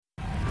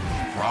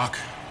Brock.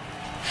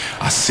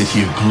 I sit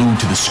here glued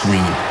to the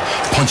screen,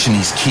 punching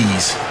these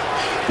keys,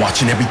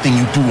 watching everything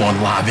you do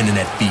on live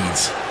internet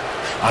feeds.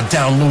 I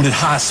downloaded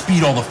high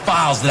speed all the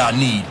files that I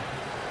need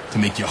to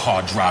make your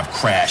hard drive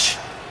crash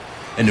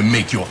and to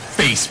make your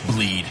face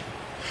bleed.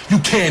 You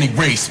can't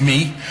erase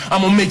me.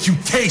 I'm gonna make you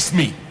taste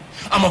me.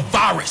 I'm a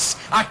virus.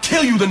 I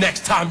kill you the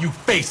next time you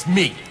face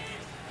me.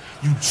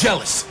 You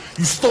jealous.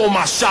 You stole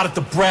my shot at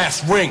the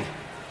brass ring.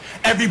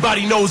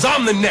 Everybody knows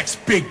I'm the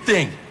next big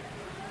thing.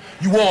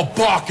 You all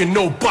bark and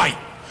no bite.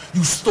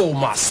 You stole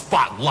my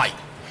spotlight.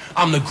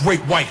 I'm the great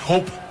white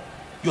hope.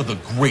 You're the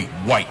great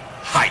white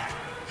hype.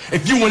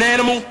 If you an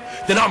animal,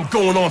 then I'm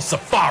going on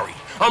safari.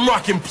 I'm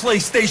rocking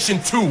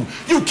PlayStation 2.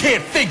 You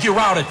can't figure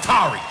out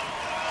Atari.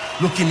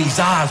 Look in these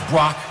eyes,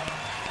 Brock.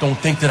 Don't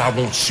think that I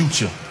won't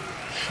shoot you.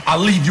 I'll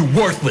leave you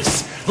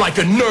worthless, like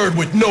a nerd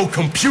with no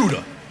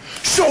computer.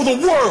 Show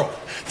the world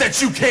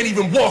that you can't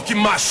even walk in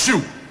my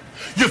shoe.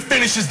 Your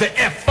finish is the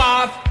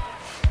F5,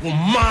 well,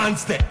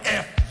 mine's the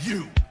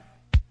FU.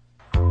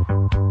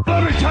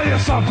 Let me tell you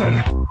something.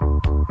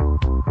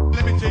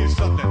 Let me tell you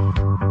something.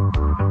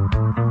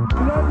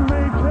 Let me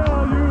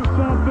tell you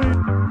something.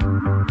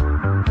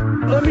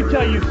 Let me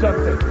tell you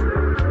something.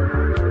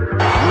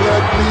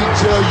 Let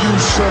me tell you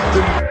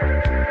something.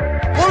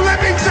 Well, let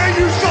me tell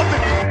you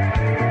something.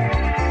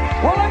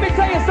 Well, let me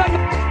tell you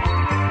something.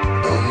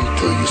 Let me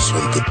tell you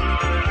something.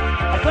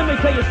 Let me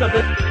tell you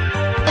something.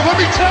 Let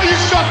me tell you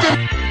something.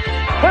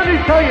 Let me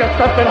tell you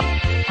something.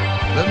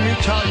 Let me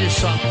tell you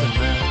something,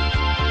 man.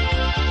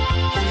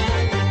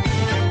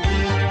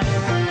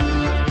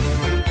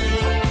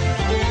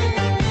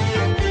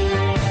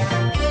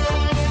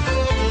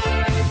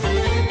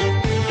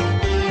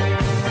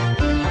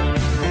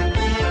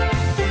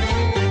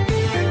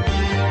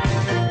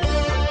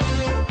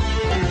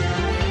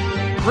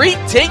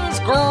 Greetings,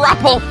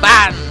 Grapple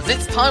fans!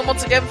 It's time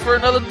once again for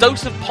another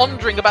dose of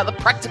pondering about the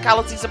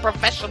practicalities of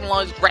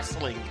professionalised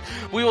wrestling.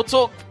 We will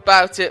talk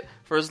about it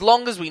for as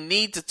long as we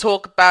need to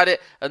talk about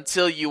it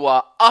until you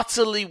are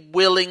utterly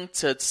willing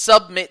to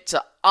submit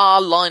to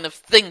our line of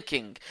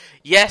thinking.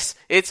 Yes,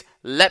 it's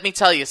Let Me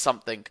Tell You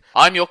Something.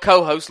 I'm your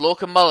co-host,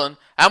 Lorcan Mullen,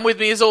 and with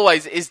me as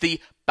always is the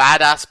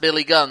badass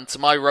Billy Gunn to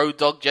my road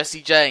dog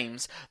Jesse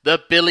James,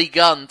 the Billy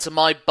Gunn to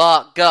my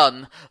Bart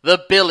Gunn, the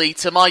Billy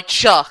to my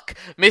Chuck,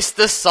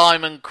 Mr.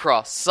 Simon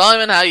Cross.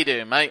 Simon, how you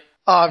doing, mate?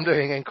 Oh, I'm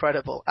doing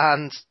incredible,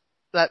 and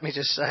let me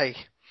just say,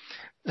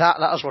 that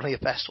was one of your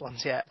best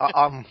ones, yeah.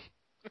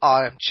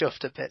 I am chuffed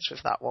to bits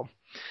with that one.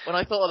 When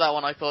I thought of that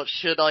one, I thought,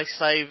 should I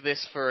save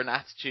this for an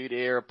Attitude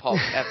Era pop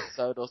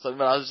episode or something?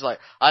 But I was just like,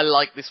 I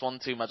like this one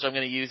too much. I'm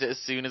going to use it as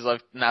soon as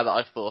now that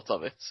I've thought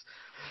of it.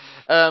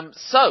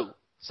 So,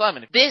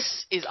 Simon,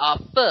 this is our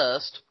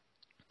first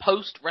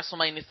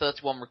post-WrestleMania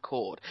 31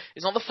 record.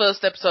 It's not the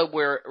first episode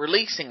we're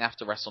releasing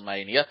after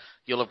WrestleMania.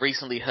 You'll have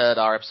recently heard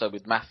our episode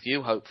with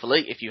Matthew,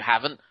 hopefully. If you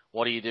haven't,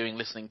 what are you doing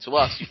listening to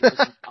us? You can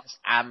listen to us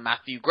and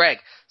Matthew Gregg,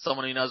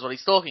 someone who knows what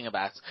he's talking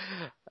about.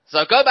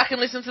 So go back and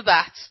listen to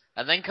that,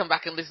 and then come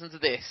back and listen to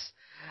this.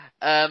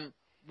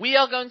 We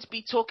are going to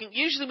be talking...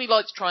 Usually we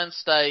like to try and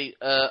stay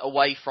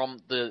away from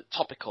the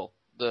topical,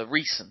 the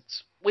recent.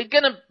 We're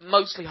going to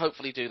mostly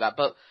hopefully do that,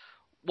 but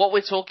what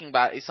we're talking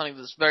about is something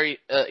that's very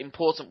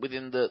important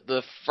within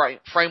the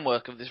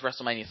framework of this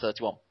WrestleMania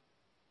 31.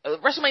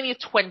 WrestleMania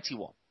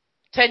 21,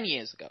 10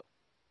 years ago,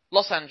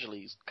 Los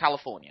Angeles,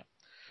 California.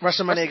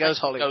 WrestleMania goes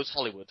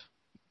Hollywood.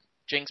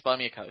 Jinx, buy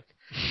me a Coke.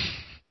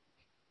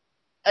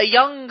 A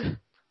young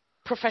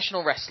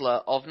professional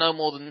wrestler of no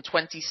more than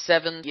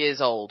 27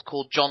 years old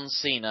called John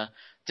Cena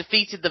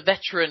defeated the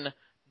veteran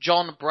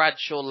John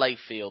Bradshaw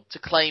Layfield to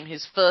claim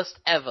his first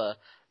ever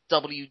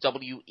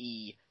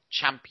WWE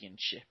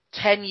Championship.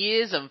 10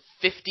 years and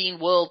 15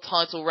 world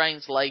title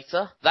reigns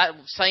later, that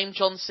same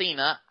John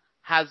Cena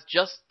has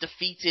just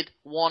defeated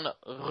one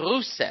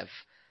Rusev.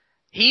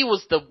 He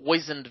was the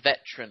wizened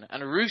veteran,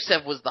 and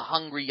Rusev was the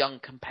hungry young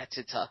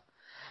competitor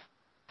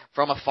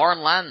from a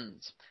foreign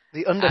land.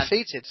 The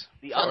undefeated.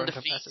 The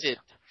undefeated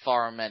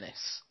Foreign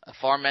Menace. A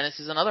Foreign Menace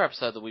is another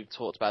episode that we've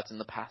talked about in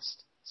the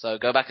past. So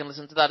go back and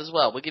listen to that as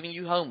well. We're giving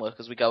you homework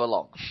as we go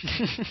along.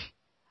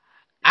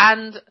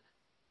 And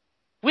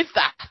with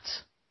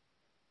that,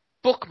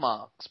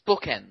 bookmarks,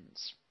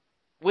 bookends,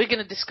 we're going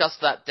to discuss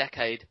that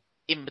decade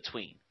in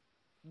between.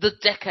 The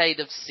decade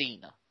of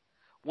Cena,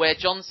 where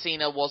John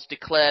Cena was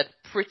declared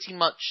pretty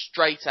much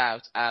straight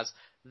out as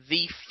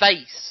the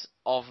face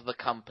of the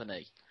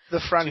company. The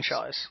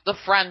franchise. The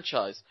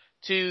franchise.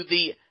 To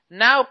the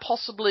now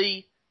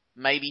possibly,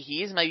 maybe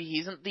he is, maybe he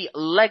isn't, the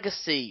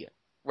legacy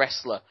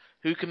wrestler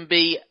who can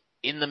be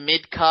in the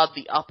mid-card,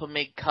 the upper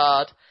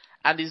mid-card,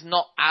 and is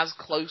not as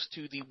close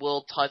to the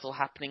world title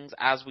happenings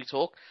as we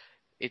talk.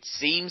 It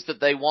seems that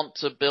they want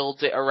to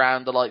build it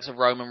around the likes of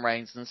Roman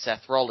Reigns and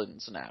Seth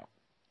Rollins now.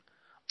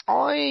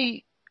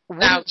 I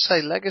wouldn't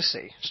say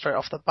legacy straight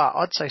off the bat.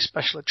 I'd say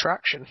special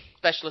attraction.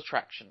 Special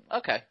attraction.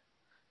 Okay.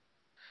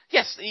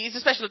 Yes, he's a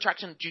special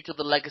attraction due to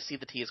the legacy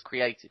that he has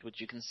created. Would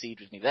you concede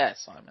with me there,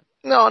 Simon?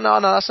 No.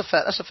 That's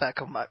a fair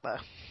comeback there.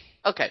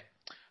 Okay.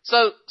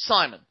 So,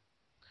 Simon,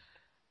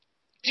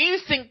 do you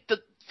think that,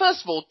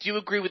 first of all, do you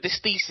agree with this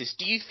thesis?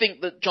 Do you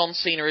think that John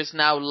Cena is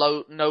now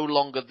no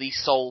longer the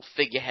sole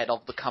figurehead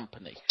of the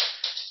company?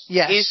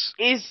 Yes.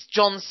 Is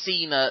John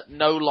Cena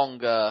no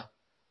longer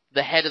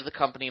the head of the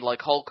company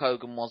like Hulk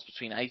Hogan was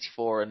between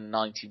 84 and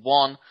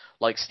 91,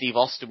 like Steve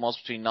Austin was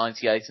between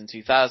 98 and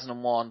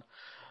 2001,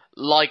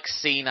 like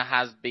Cena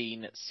has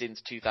been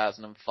since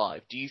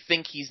 2005? Do you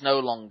think he's no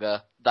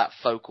longer that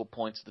focal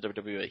point of the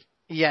WWE?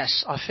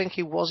 Yes, I think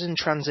he was in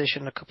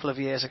transition a couple of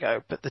years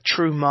ago, but the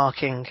true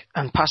marking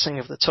and passing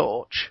of the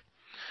torch,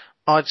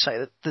 I'd say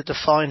that the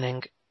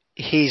defining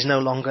he's no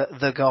longer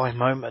the guy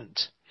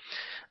moment.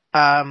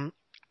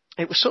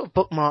 It was sort of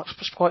bookmarked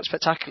quite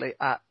spectacularly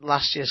at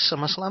last year's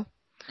SummerSlam,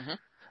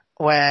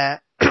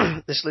 where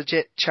this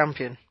legit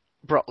champion,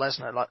 Brock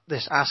Lesnar, like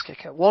this ass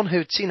kicker, one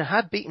who Cena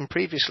had beaten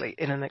previously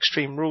in an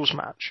Extreme Rules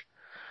match,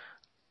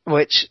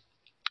 which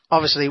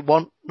obviously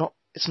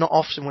it's not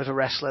often with a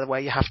wrestler where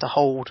you have to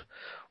hold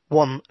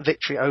one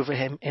victory over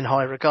him in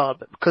high regard,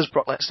 but because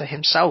Brock Lesnar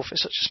himself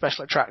is such a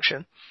special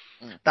attraction,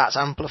 that's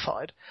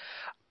amplified.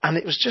 And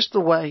it was just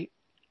the way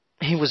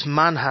he was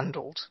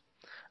manhandled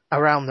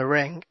around the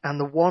ring, and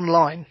the one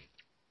line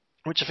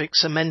which I think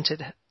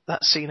cemented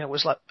that Cena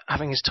was like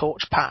having his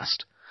torch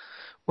passed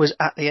was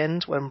at the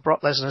end when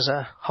Brock Lesnar's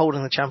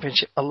holding the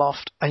championship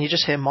aloft, and you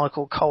just hear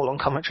Michael Cole on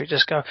commentary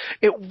just go,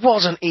 "It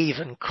wasn't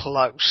even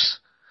close."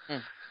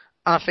 And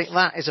I think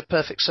that is a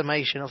perfect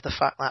summation of the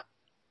fact that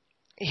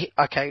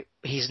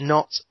he's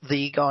not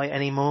the guy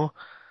anymore,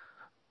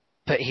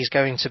 but he's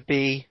going to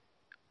be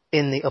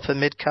in the upper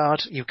mid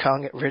card. You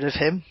can't get rid of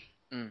him.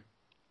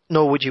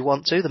 Nor would you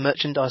want to. The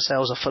merchandise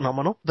sales are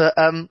phenomenal. But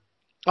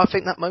I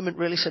think that moment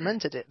really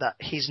cemented it, that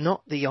he's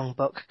not the young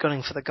buck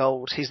gunning for the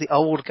gold. He's the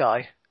old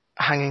guy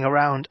hanging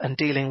around and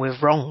dealing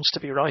with wrongs to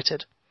be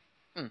righted.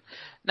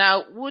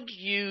 Now, would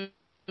you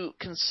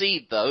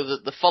concede, though,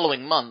 that the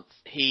following month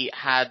he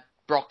had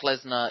Brock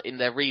Lesnar in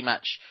their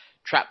rematch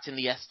trapped in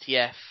the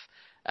STF,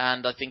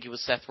 and I think it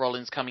was Seth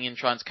Rollins coming in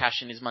trying to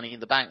cash in his Money in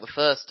the Bank the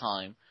first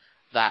time,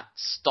 that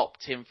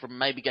stopped him from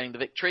maybe getting the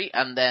victory,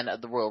 and then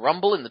at the Royal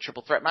Rumble in the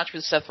triple threat match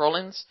with Seth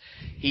Rollins,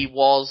 he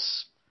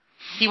was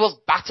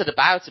battered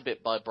about a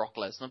bit by Brock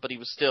Lesnar, but he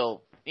was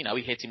still, he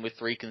hit him with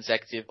 3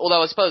 consecutive,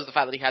 although I suppose the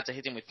fact that he had to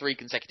hit him with 3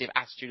 consecutive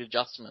attitude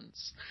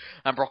adjustments,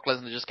 and Brock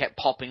Lesnar just kept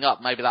popping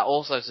up, maybe that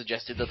also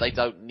suggested that they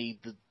don't need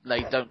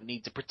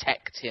to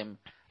protect him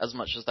as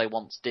much as they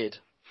once did.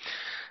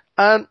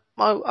 I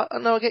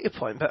know I get your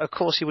point, but of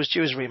course he was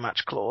due his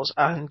rematch clause,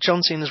 and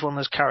John Cena's one of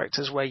those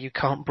characters where you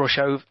can't brush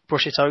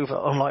it over,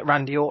 unlike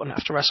Randy Orton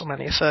after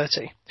WrestleMania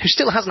 30, who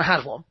still hasn't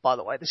had one, by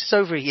the way. This is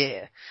over a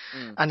year,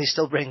 and he's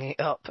still bringing it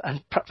up,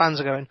 and fans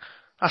are going,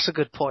 that's a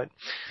good point.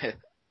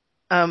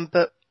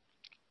 But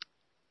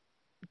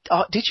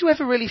did you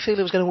ever really feel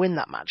he was going to win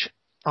that match?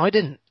 I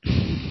didn't.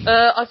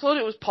 I thought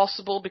it was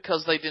possible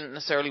because they didn't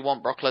necessarily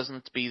want Brock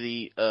Lesnar to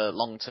be the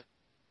long-term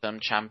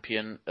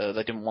champion. They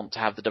didn't want to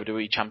have the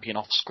WWE champion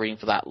off screen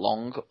for that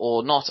long,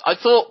 or not. I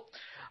thought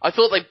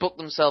they booked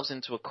themselves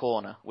into a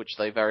corner, which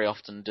they very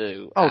often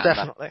do. Oh,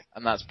 definitely.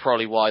 And that's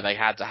probably why they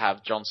had to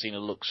have John Cena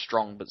look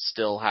strong, but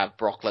still have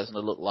Brock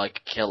Lesnar look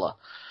like a killer.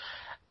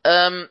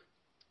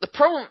 The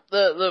problem,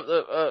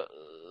 the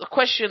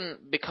question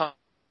becomes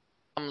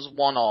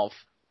one of,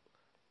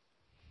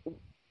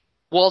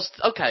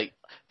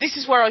 this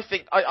is where I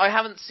think I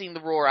haven't seen the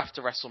Raw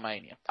after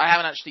WrestleMania. I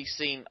haven't actually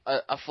seen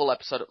a full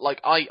episode.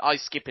 I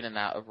skip in and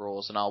out of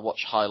Raws and I'll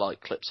watch highlight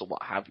clips or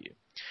what have you.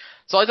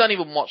 So I don't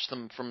even watch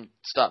them from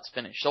start to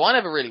finish. So I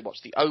never really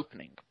watched the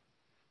opening.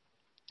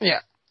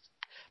 Yeah.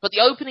 But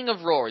the opening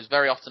of Raw is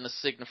very often a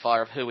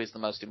signifier of who is the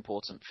most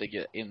important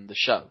figure in the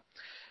show.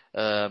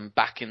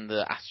 Back in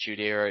the Attitude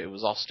Era, it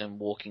was Austin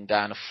walking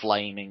down a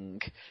flaming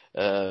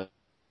a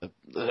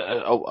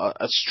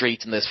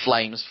street, and there's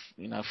flames,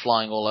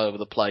 flying all over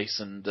the place,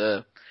 and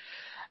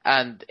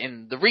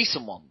in the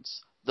recent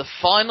ones, the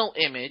final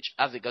image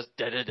as it goes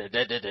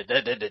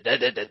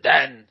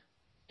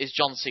is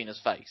John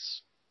Cena's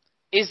face.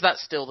 Is that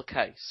still the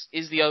case?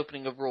 Is the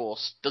opening of Raw,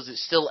 does it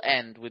still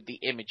end with the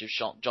image of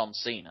John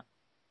Cena?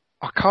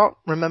 I can't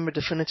remember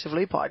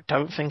definitively, but I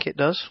don't think it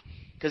does.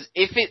 Because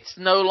if it's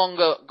no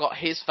longer got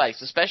his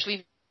face, especially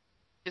if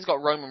it's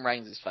got Roman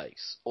Reigns'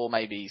 face, or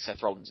maybe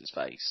Seth Rollins'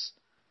 face,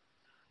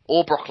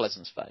 or Brock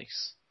Lesnar's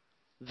face,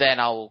 then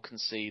I will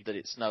concede that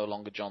it's no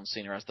longer John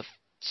Cena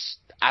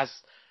as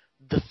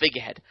the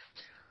figurehead.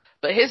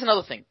 But here's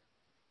another thing.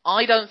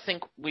 I don't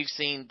think we've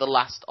seen the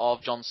last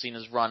of John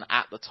Cena's run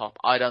at the top.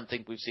 I don't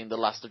think we've seen the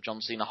last of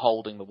John Cena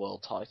holding the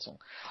world title.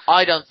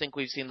 I don't think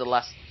we've seen the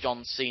last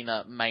John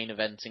Cena main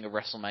eventing a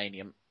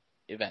WrestleMania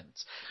event.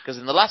 Because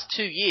in the last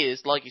 2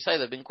 years, like you say,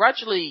 they've been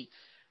gradually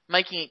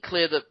making it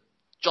clear that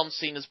John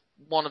Cena's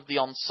one of the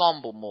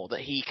ensemble more,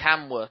 that he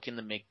can work in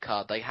the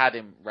mid-card. They had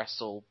him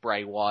wrestle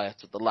Bray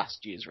Wyatt at the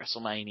last year's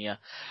WrestleMania,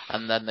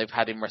 and then they've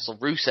had him wrestle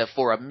Rusev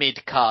for a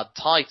mid-card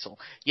title.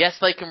 Yes,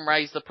 they can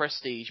raise the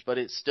prestige, but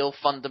it's still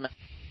fundamentally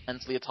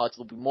a title that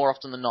will be more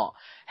often than not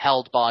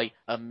held by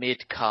a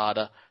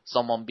mid-carder,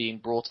 someone being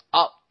brought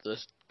up the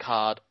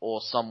card,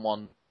 or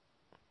someone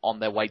on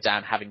their way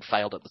down, having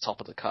failed at the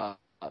top of the card.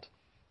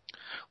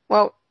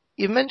 Well,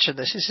 you mentioned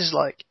this. This is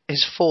like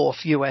his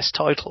 4th US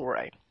title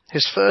reign.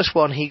 His first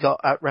one he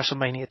got at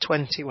WrestleMania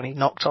 20 when he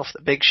knocked off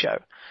the Big Show,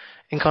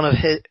 in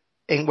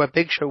where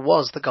Big Show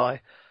was the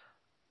guy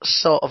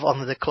sort of on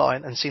the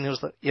decline, and Cena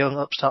was the young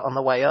upstart on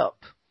the way up.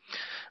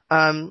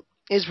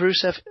 Is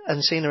Rusev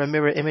and Cena a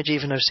mirror image,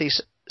 even though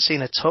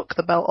Cena took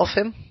the belt off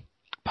him?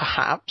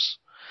 Perhaps.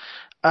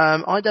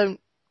 I don't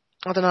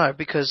know,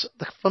 because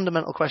the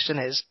fundamental question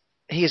is,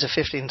 he is a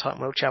 15-time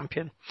world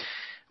champion.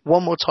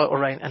 One more title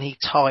reign and he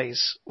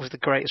ties with the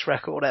greatest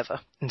record ever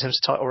in terms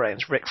of title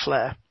reigns, Ric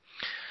Flair.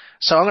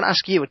 So I'm going to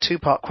ask you a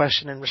 2-part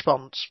question in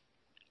response.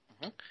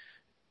 Mm-hmm.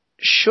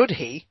 Should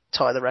he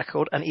tie the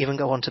record and even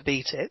go on to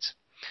beat it?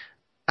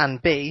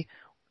 And B,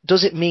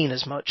 does it mean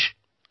as much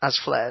as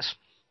Flair's?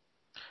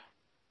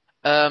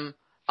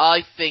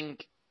 I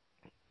think...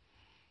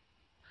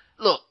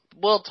 Look,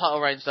 world title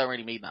reigns don't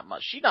really mean that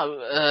much.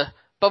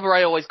 Bubba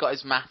Ray always got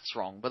his maths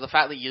wrong, but the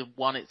fact that you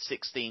won it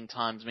 16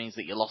 times means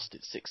that you lost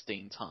it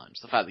 16 times.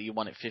 The fact that you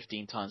won it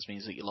 15 times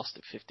means that you lost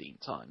it 15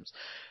 times.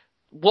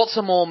 Who's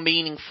had a more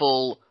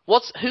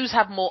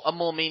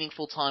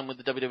meaningful time with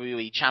the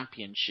WWE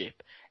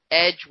Championship?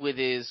 Edge with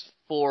his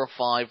 4 or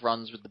 5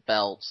 runs with the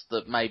belts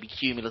that maybe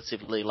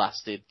cumulatively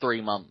lasted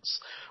 3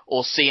 months,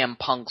 or CM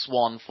Punk's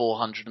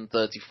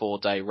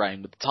 434-day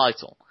reign with the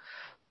title.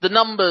 The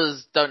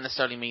numbers don't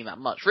necessarily mean that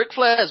much. Ric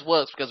Flair's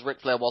works because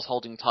Ric Flair was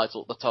holding the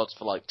title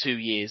for like 2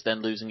 years,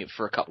 then losing it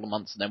for a couple of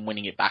months, and then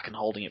winning it back and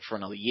holding it for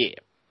another year.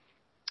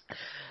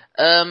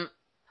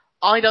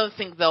 I don't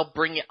think they'll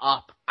bring it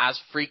up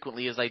as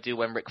frequently as they do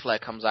when Ric Flair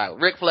comes out.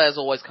 Ric Flair's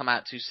always come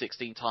out to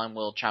 16-time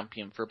world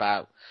champion for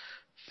about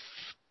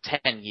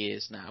 10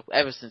 years now,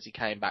 ever since he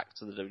came back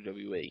to the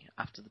WWE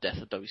after the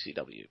death of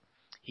WCW.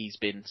 He's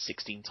been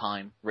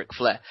 16-time Ric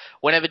Flair.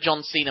 Whenever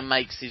John Cena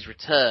makes his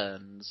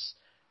returns,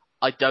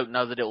 I don't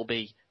know that it will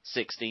be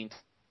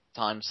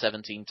 16-time,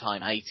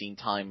 17-time,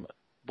 18-time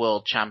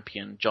world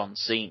champion John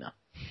Cena.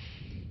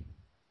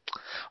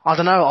 I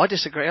don't know, I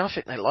disagree. I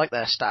think they like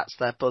their stats,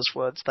 their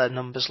buzzwords, their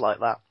numbers like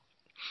that.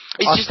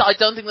 I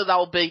don't think that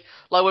will be,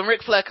 like when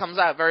Ric Flair comes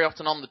out very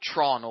often on the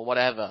Tron or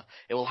whatever,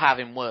 it will have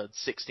in words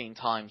 16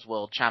 times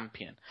world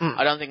champion.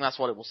 I don't think that's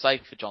what it will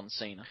say for John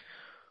Cena.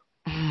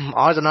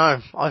 I don't know.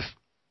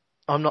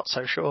 I'm not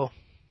so sure.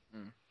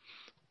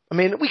 I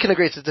mean, we can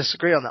agree to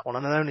disagree on that one,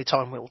 and only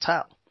time will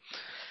tell.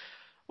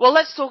 Well,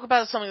 let's talk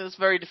about something that's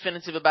very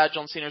definitive about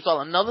John Cena as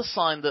well. Another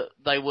sign that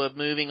they were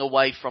moving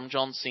away from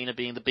John Cena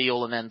being the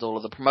be-all and end-all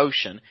of the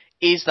promotion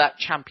is that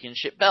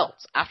championship belt.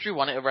 After he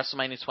won it at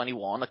WrestleMania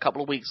 21, a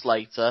couple of weeks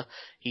later,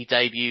 he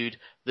debuted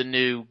the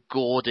new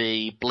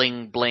gaudy,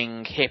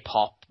 bling-bling,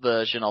 hip-hop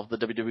version of the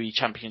WWE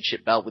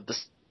Championship belt with the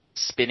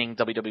spinning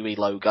WWE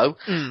logo.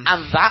 And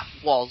that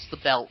was the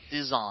belt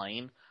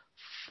design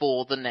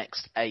for the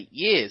next 8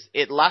 years.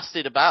 It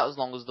lasted about as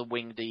long as the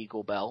Winged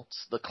Eagle belt,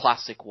 the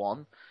classic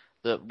one,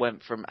 that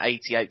went from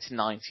 88 to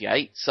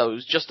 98, so it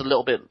was just a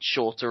little bit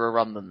shorter a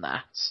run than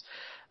that.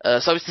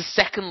 So it's the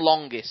second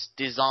longest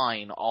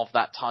design of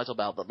that title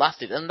belt that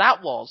lasted, and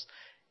that was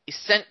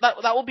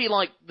that would be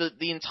like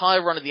the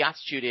entire run of the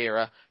Attitude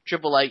Era.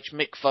 Triple H,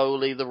 Mick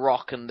Foley, The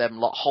Rock, and them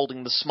lot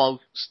holding the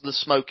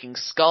Smoking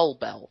Skull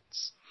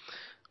belts.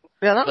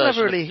 Yeah, that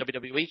never really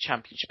WWE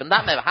Championship, and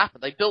that never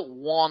happened. They built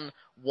one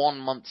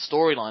month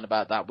storyline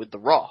about that with The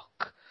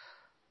Rock.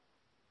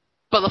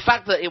 But the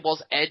fact that it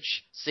was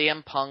Edge,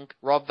 CM Punk,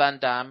 Rob Van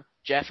Dam,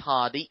 Jeff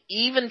Hardy,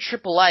 even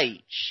Triple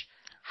H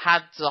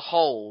had to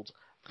hold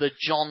the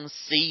John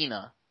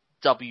Cena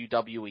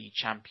WWE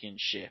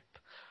Championship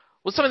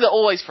was something that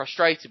always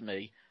frustrated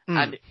me.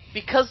 And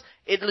because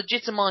it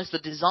legitimized the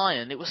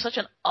design, it was such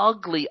an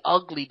ugly,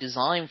 ugly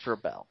design for a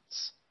belt.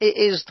 It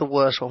is the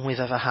worst one we've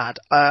ever had.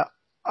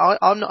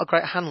 I'm not a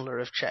great handler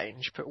of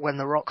change, but when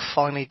The Rock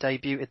finally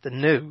debuted the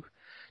new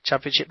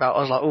championship belt,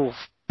 I was like, oh,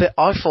 but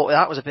I thought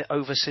that was a bit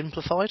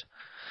oversimplified.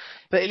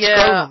 But it's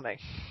grown on me.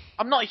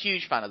 I'm not a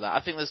huge fan of that.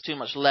 I think there's too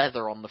much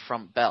leather on the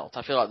front belt.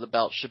 I feel like the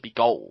belt should be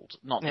gold,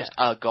 not just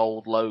a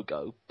gold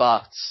logo.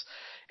 But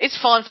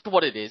it's fine for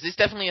what it is. It's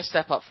definitely a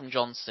step up from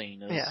John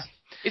Cena's. Yeah.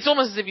 It's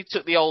almost as if you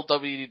took the old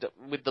W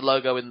with the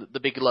logo the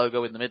big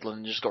logo in the middle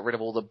and just got rid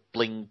of all the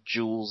bling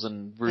jewels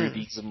and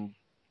rubies and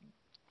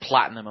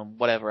platinum and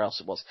whatever else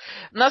it was.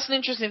 And that's an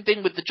interesting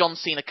thing with the John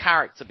Cena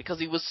character, because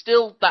he was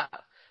still that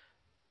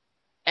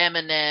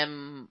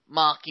Eminem,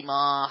 Marky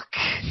Mark,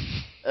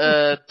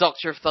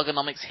 Doctor of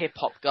Thugonomics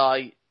hip-hop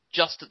guy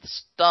just at the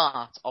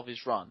start of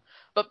his run.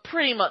 But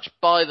pretty much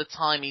by the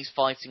time he's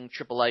fighting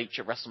Triple H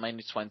at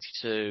WrestleMania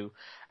 22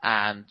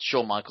 and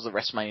Shawn Michaels at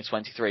WrestleMania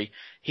 23,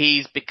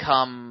 he's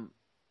become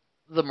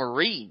the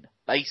Marine,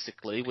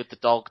 basically, with the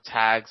dog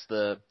tags,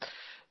 the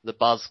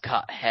buzz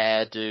cut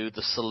hairdo,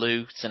 the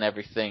salute and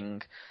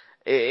everything.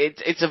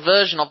 It's a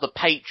version of the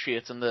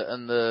Patriot and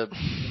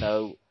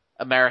the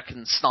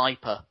American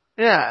Sniper.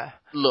 Yeah.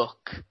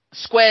 Look,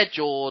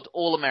 square-jawed,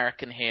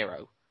 all-American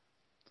hero.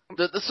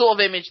 The sort of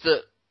image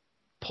that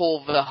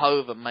Paul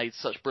Verhoeven made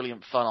such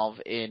brilliant fun of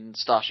in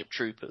Starship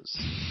Troopers.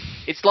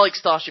 It's like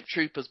Starship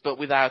Troopers, but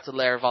without a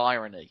layer of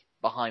irony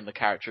behind the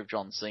character of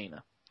John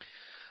Cena.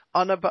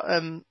 I know, but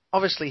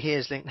obviously he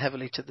is linked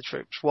heavily to the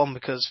troops. One,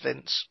 because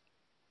Vince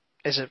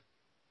is a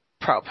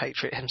proud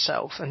patriot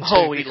himself, and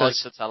two, He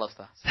likes to tell us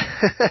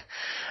that.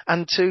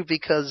 And two,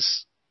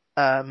 because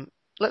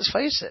let's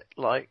face it,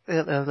 like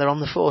they're on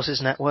the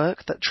Forces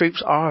network. That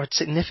troops are a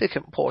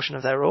significant portion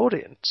of their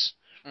audience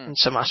in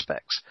some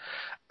aspects,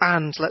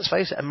 and let's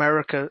face it,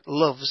 America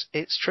loves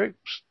its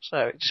troops, so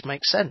it just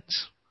makes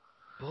sense.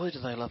 Boy,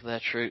 do they love their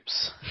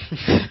troops.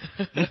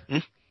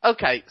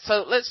 Okay,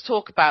 so let's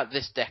talk about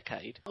this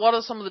decade. What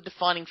are some of the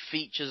defining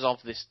features of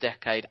this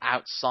decade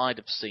outside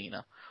of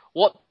Cena?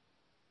 What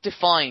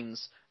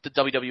defines the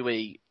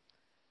WWE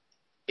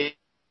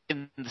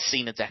in the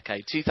Cena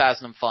decade,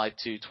 2005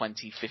 to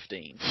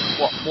 2015?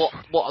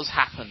 What has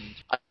happened?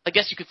 I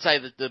guess you could say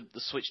that the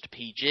switch to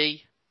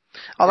PG.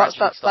 Oh,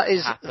 that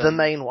is the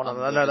main one.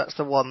 I know that's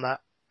the one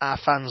that our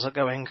fans are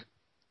going,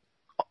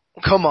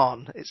 come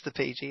on, it's the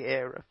PG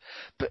era.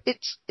 But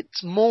it's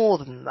more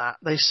than that.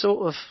 They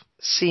sort of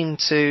seem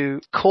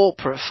to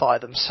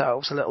corporatify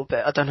themselves a little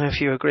bit. I don't know if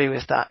you agree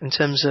with that in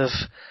terms of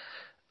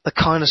the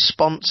kind of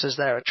sponsors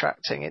they're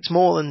attracting. It's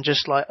more than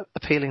just like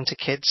appealing to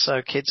kids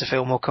so kids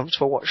feel more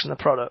comfortable watching the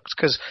product.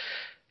 Because,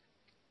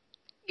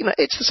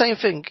 it's the same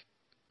thing.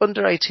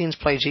 Under 18s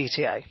play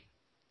GTA.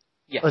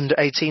 Yes. Under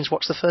 18s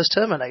watch the first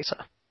Terminator.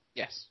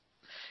 Yes.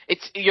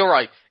 You're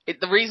right.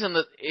 The reason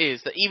that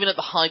is that even at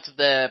the height of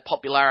their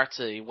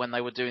popularity, when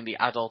they were doing the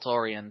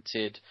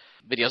adult-oriented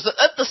videos,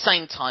 at the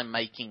same time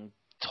making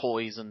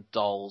toys and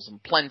dolls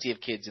and plenty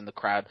of kids in the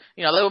crowd,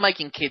 they were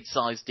making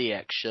kid-sized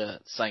DX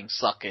shirts saying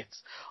 "suck it"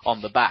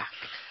 on the back.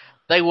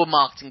 They were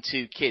marketing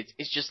to kids.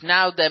 It's just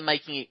now they're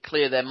making it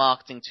clear they're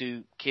marketing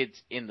to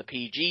kids in the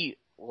PG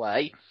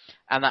way,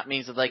 and that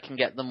means that they can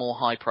get the more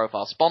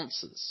high-profile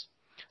sponsors.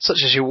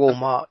 Such as your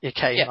Walmart, your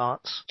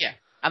Kmarts. Yeah.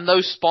 And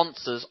those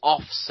sponsors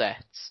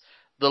offset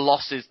the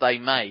losses they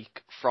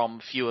make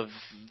from fewer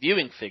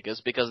viewing figures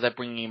because they're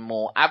bringing in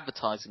more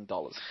advertising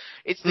dollars.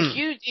 It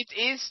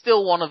is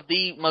still one of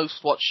the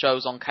most watched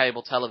shows on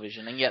cable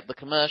television, and yet the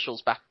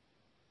commercials back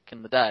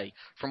in the day,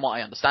 from what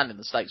I understand in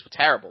the States, were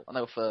terrible. And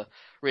they were for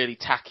really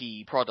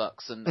tacky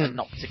products and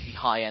not particularly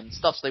high-end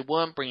stuff, so they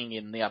weren't bringing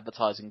in the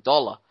advertising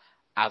dollar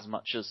as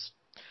much as,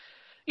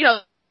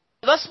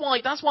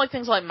 That's why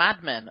things like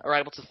Mad Men are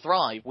able to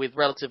thrive with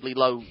relatively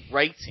low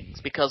ratings,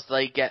 because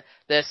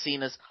they're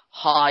seen as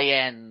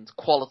high-end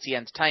quality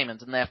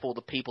entertainment, and therefore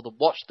the people that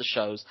watch the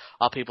shows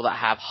are people that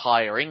have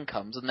higher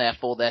incomes, and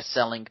therefore they're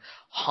selling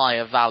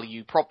higher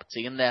value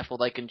property, and therefore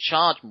they can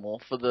charge more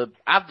for the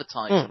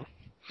advertising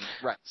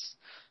rates.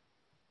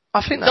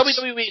 I think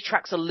WWE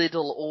attracts a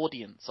little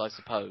audience, I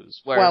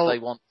suppose, whereas they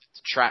want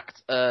to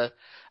attract, at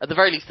the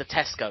very least, the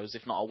Tesco's,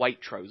 if not a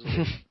Waitrose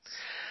audience.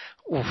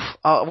 Oof,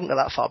 I won't go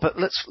that far, but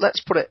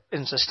let's put it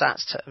into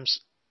stats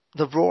terms.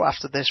 The Raw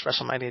after this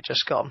WrestleMania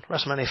just gone,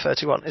 WrestleMania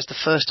 31, is the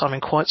first time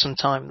in quite some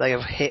time they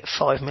have hit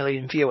 5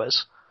 million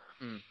viewers.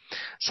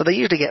 So they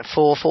usually get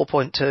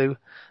 4.2.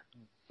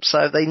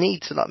 So they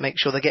need to make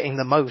sure they're getting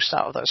the most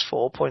out of those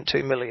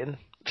 4.2 million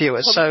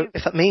viewers. So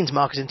if that means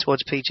marketing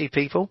towards PG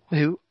people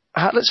who,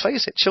 let's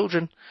face it,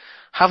 children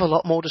have a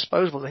lot more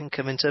disposable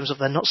income in terms of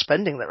they're not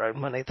spending their own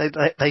money.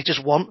 They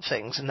just want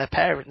things, and their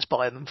parents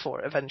buy them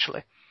for it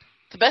eventually.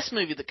 The best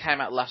movie that came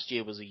out last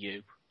year was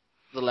the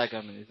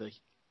Lego movie.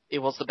 It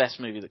was the best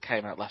movie that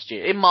came out last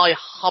year, in my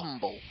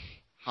humble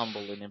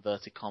in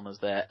inverted commas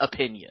there,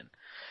 opinion.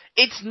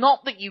 It's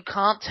not that you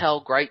can't tell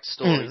great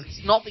stories.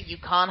 It's not that you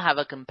can't have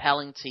a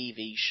compelling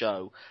TV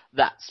show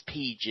that's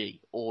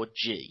PG or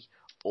G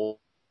or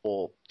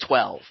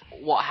 12,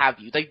 what have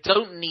you. They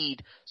don't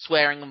need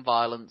swearing and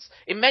violence.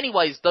 In many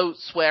ways, though,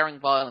 swearing,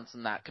 violence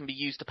and that can be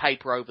used to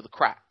paper over the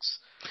cracks.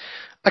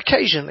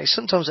 Occasionally,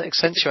 sometimes it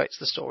accentuates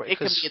the story. It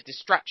can be a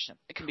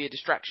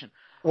distraction.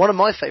 One of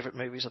my favourite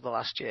movies of the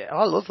last year,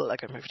 I love the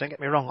Lego movie, don't get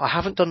me wrong. I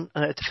haven't done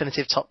a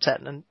definitive top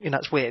 10, and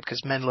it's weird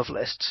because men love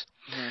lists.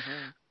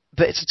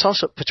 But it's a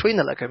toss-up between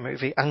the Lego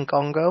movie and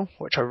Gone Girl,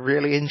 which I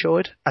really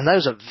enjoyed. And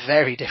those are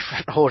very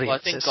different audiences. Well,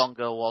 I think Gone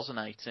Girl was an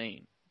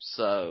 18.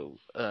 So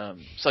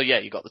yeah,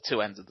 you got the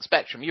two ends of the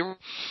spectrum. You're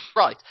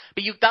right.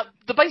 But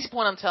the basic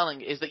point I'm telling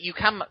is that you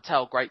can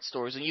tell great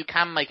stories, and you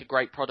can make a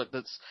great product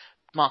that's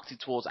marketed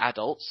towards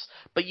adults,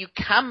 but you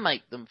can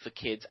make them for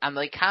kids, and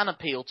they can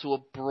appeal to a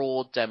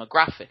broad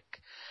demographic.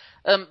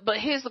 But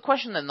here's the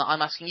question then that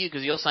I'm asking you,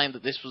 because you're saying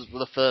that this was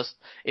the first,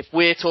 if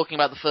we're talking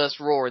about the first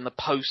Raw in the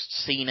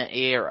post-Cena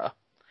era,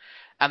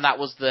 and that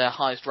was their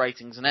highest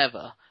ratings than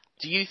ever,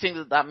 do you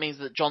think that means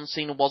that John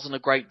Cena wasn't a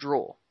great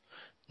draw?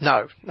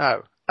 No.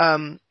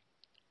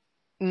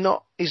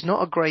 He's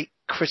not a great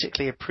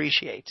critically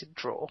appreciated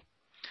draw.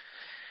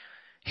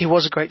 He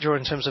was a great draw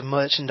in terms of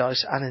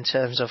merchandise and in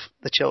terms of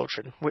the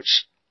children,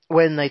 which,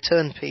 when they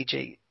turned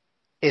PG,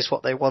 is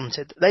what they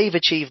wanted. They've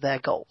achieved their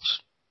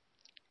goals.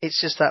 It's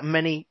just that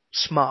many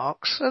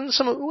smarks, and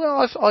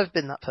I've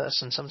been that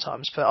person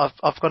sometimes, but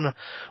I've become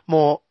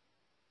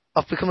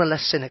a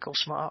less cynical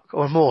smark,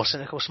 or a more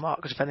cynical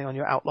smark, depending on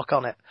your outlook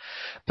on it.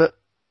 But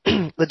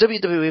the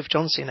WWE of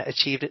John Cena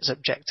achieved its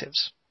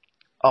objectives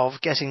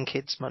of getting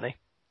kids money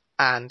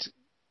and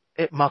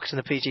marketing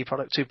the PG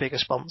product to bigger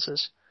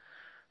sponsors.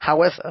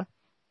 However,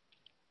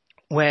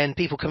 when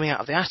people coming out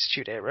of the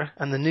Attitude Era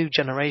and the New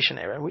Generation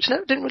Era, which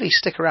didn't really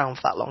stick around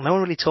for that long, no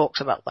one really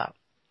talks about that,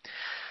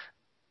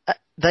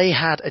 they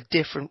had a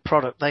different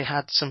product. They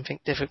had something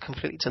different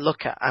completely to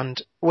look at. And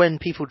when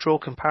people draw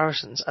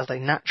comparisons, as they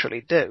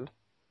naturally do,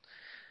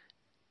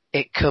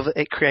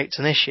 it creates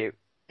an issue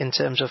in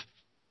terms of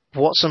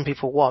what some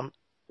people want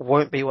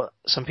won't be what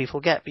some people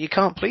get. But you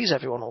can't please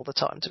everyone all the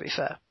time, to be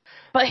fair.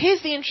 But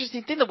here's the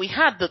interesting thing that we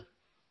had, that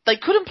they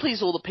couldn't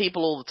please all the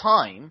people all the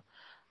time,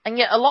 and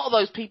yet a lot of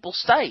those people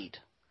stayed.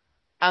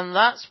 And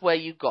that's where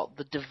you got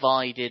the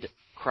divided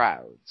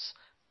crowds.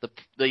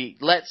 The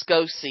Let's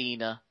Go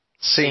Cena.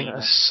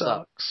 Cena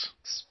sucks.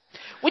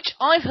 Which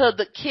I've heard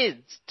that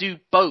kids do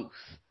both.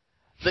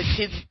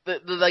 That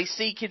they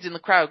see kids in the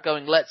crowd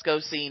going, "Let's go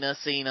Cena,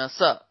 Cena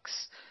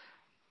sucks."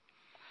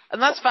 And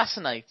that's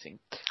fascinating.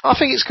 I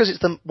think it's because it's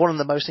one of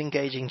the most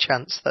engaging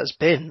chants there's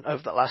been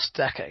over the last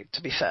decade,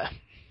 to be fair.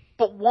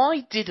 But why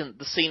didn't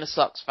the Cena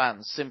sucks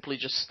fans simply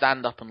just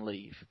stand up and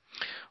leave?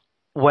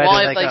 Where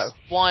did they go?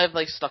 Why have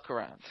they stuck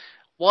around?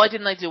 Why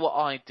didn't they do what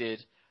I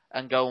did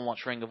and go and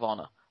watch Ring of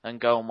Honor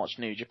and go and watch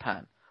New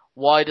Japan?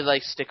 Why do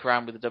they stick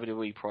around with the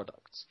WWE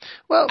products?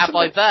 Well, and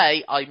by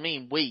they, I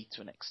mean we,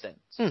 to an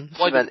extent.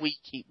 Why do me. we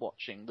keep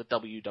watching the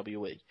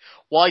WWE?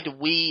 Why do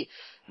we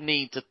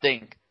need to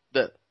think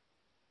that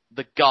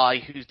the guy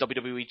who's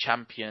WWE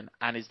champion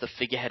and is the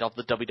figurehead of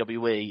the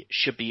WWE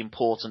should be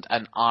important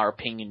and our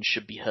opinion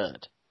should be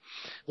heard?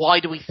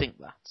 Why do we think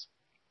that?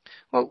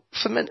 Well,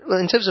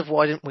 in terms of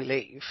why didn't we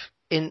leave,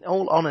 in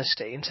all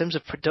honesty, in terms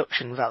of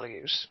production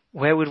values,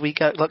 where would we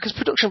go? Because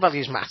production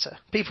values matter.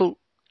 People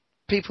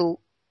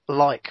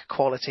like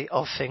quality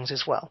of things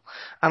as well.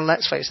 And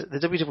let's face it, the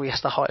WWE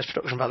has the highest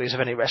production values of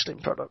any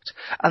wrestling product.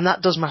 And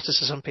that does matter to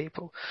some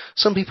people.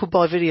 Some people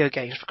buy video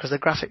games because the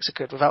graphics are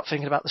good without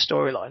thinking about the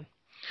storyline.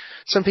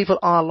 Some people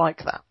are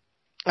like that.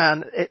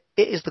 And it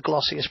is the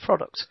glossiest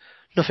product.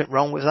 Nothing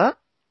wrong with that.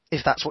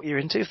 If that's what you're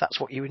into, if that's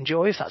what you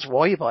enjoy, if that's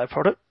why you buy a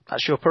product,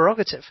 that's your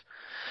prerogative.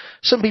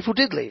 Some people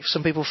did leave.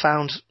 Some people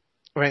found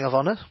Ring of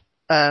Honor.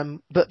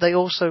 But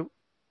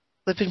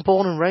they've been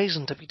born and raised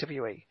in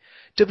WWE.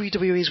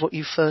 WWE is what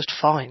you first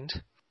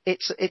find.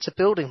 It's a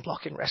building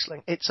block in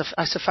wrestling. It's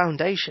a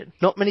foundation.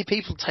 Not many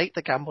people take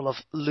the gamble of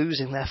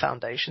losing their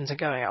foundations and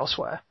going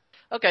elsewhere.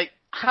 Okay,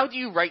 how do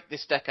you rate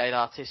this decade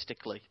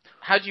artistically?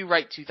 How do you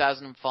rate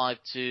 2005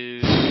 to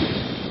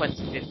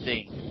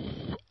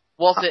 2015?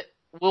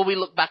 Will we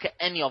look back at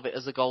any of it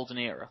as a golden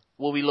era?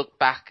 Will we look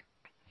back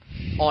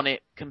on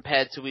it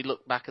compared to we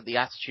look back at the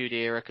Attitude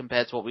Era,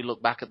 compared to what we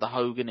look back at the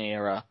Hogan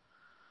era?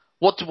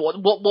 What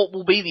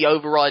will be the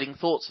overriding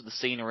thoughts of the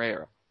Cena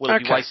era? Will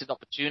it be wasted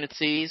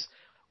opportunities?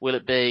 Will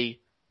it be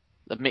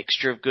a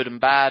mixture of good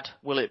and bad?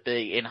 Will it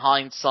be, in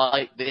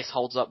hindsight, this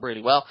holds up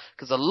really well?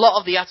 Because a lot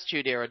of the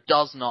Attitude Era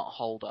does not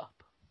hold up.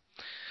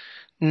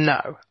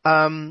 No.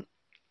 I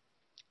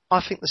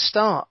think the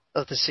start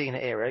of the Cena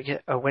era,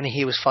 when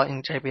he was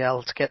fighting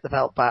JBL to get the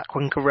belt back,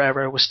 when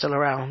Guerrero was still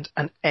around,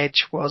 and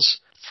Edge was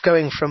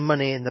going from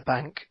Money in the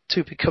Bank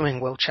to becoming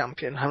world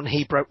champion, and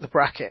he broke the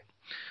bracket.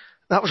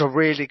 That was a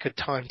really good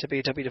time to be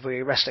a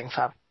WWE wrestling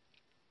fan.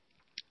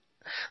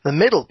 The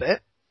middle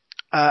bit,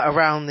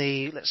 around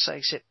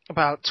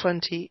about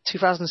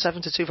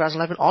 2007 to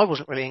 2011, I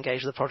wasn't really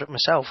engaged with the product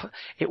myself.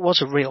 It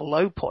was a real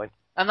low point.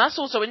 And that's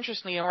also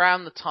interestingly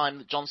around the time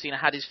that John Cena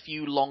had his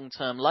few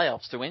long-term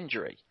layoffs through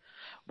injury,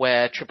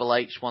 where Triple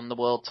H won the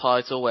world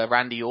title, where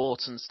Randy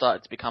Orton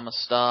started to become a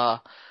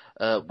star,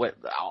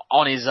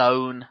 on his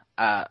own,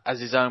 as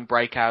his own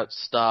breakout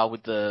star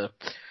with the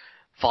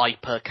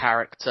Viper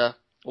character,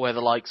 where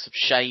the likes of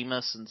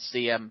Sheamus and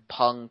CM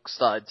Punk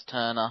started to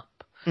turn up.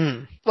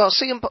 Well,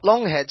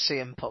 long-haired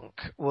CM Punk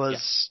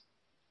was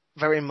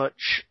very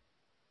much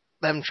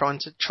them trying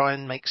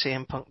to make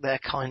CM Punk their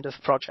kind of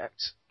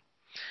project.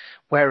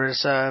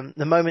 Whereas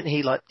the moment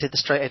he did the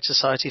Straight Edge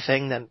Society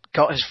thing, then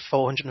got his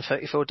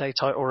 434-day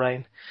title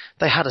reign,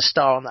 they had a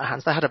star on their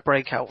hands. They had a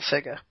breakout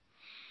figure.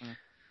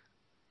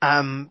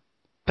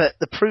 But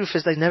the proof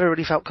is they never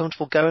really felt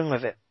comfortable going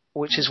with it,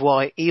 which is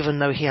why, even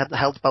though he had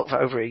held the belt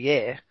for over a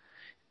year,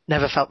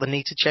 never felt the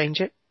need to change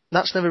it.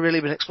 That's never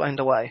really been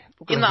explained away.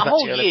 In that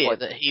whole year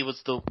that he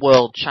was the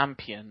world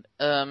champion,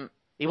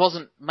 he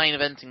wasn't main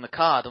eventing the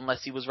card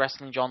unless he was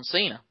wrestling John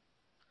Cena.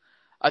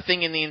 I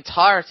think in the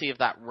entirety of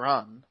that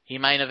run, he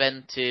main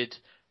evented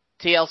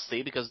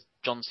TLC because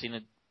John Cena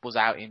was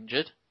out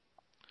injured.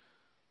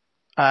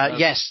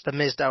 Yes, the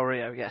Miz Del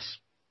Rio, yes.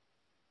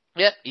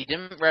 Yeah, he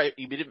didn't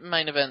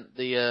main event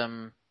the,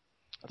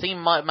 I think he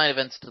might have main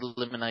evented the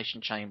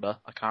Elimination Chamber.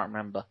 I can't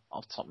remember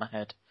off the top of my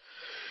head.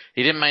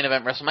 He didn't main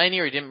event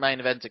WrestleMania. He didn't main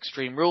event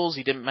Extreme Rules.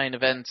 He didn't main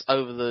event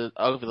Over the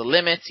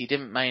Limit. He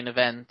didn't main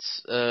event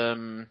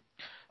that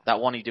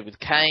one he did with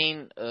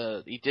Kane.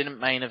 He didn't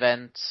main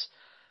event.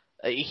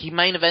 He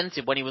main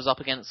evented when he was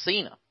up against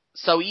Cena.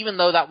 So even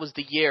though that was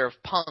the year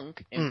of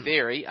Punk, in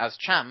theory, as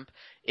champ,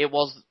 it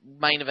was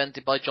main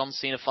evented by John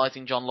Cena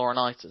fighting John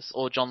Laurinaitis,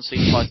 or John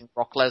Cena fighting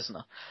Brock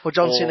Lesnar. Or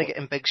John Cena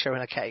getting Big Show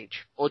in a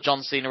cage. Or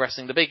John Cena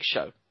wrestling the Big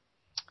Show.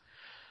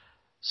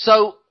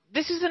 So,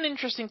 this is an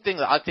interesting thing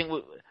that I think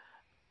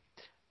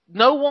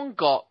no one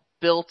got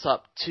built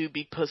up to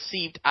be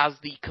perceived as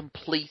the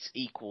complete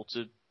equal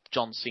to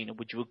John Cena.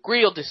 Would you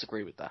agree or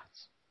disagree with that?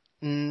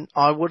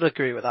 I would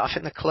agree with that. I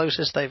think the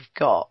closest they've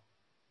got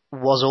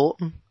was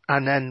Orton,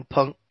 and then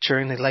Punk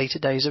during the later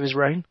days of his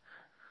reign.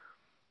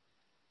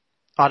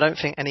 I don't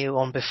think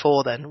anyone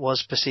before then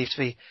was perceived to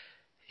be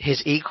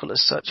his equal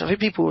as such. I think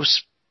people were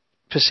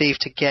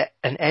perceived to get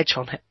an edge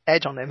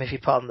on him, if you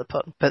pardon the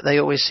pun, but they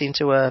always seem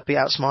to be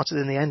outsmarted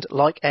in the end,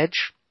 like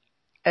Edge.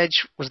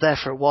 Edge was there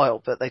for a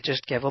while, but they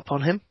just gave up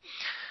on him.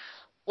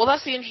 Well,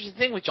 that's the interesting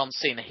thing with John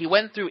Cena. He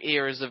went through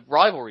eras of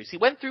rivalries. He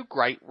went through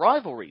great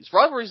rivalries.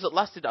 Rivalries that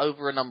lasted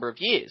over a number of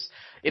years.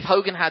 If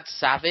Hogan had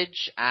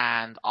Savage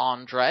and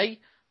Andre,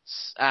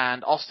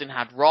 and Austin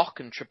had Rock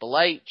and Triple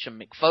H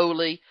and Mick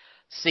Foley,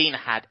 Cena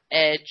had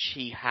Edge,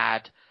 he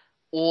had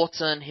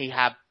Orton, he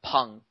had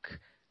Punk.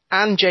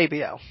 And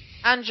JBL.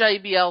 And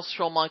JBL,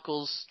 Shawn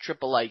Michaels,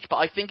 Triple H. But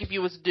I think if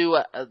you were to do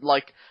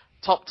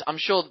I'm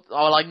sure,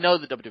 I know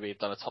the WWE have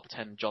done a top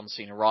 10 John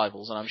Cena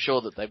rivals, and I'm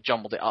sure that they've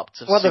jumbled it up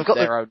to suit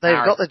their own they've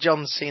narrative. got the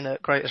John Cena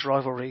Greatest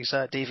Rivalries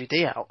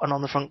DVD out, and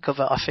on the front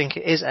cover, I think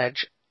it is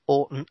Edge,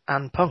 Orton,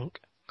 and Punk.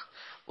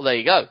 Well, there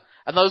you go.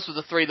 And those were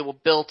the three that were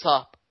built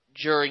up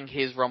during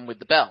his run with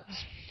the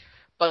belts.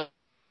 But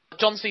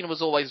John Cena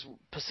was always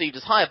perceived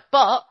as higher,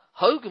 but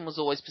Hogan was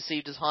always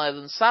perceived as higher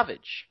than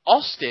Savage.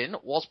 Austin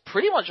was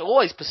pretty much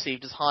always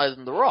perceived as higher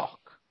than The Rock.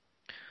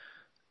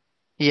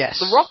 Yes.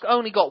 The Rock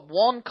only got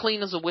one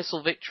clean as a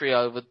whistle victory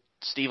over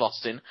Steve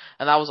Austin,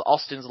 and that was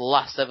Austin's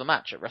last ever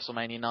match at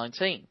WrestleMania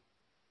 19.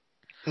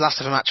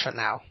 Last ever match for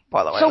now,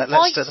 by the way.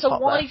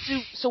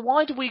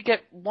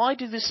 Why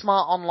do the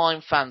smart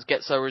online fans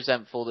get so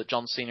resentful that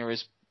John Cena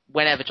is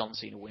whenever John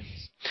Cena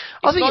wins?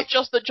 It's not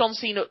just that John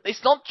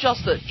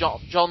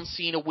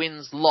Cena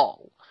wins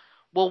lol.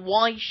 Well,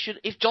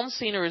 if John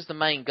Cena is the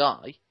main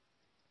guy,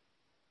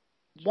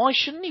 why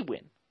shouldn't he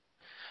win?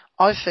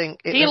 I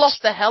think he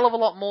lost a hell of a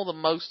lot more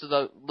than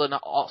than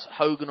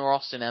Hogan or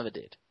Austin ever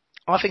did.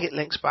 I think it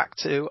links back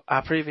to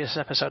our previous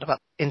episode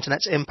about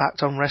internet's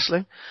impact on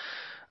wrestling.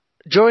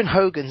 During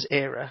Hogan's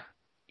era,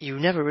 you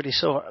never really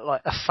saw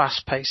like a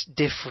fast-paced,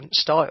 different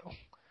style.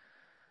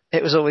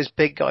 It was always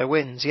big guy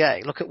wins. Yeah,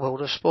 look at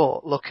World of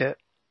Sport. Look at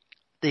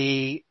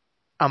the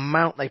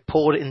amount they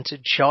poured into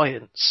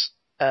giants,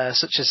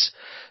 such as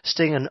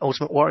Sting and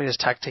Ultimate Warriors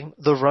tag team,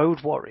 the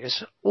Road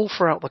Warriors. All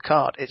throughout the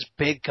card, it's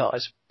big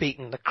guys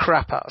beating the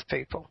crap out of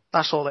people.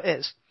 That's all it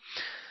is.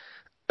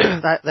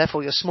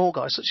 Therefore, your small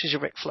guys, such as your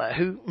Ric Flair,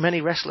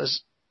 many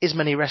wrestlers'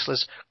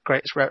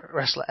 greatest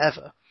wrestler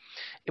ever.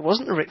 It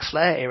wasn't the Ric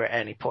Flair era at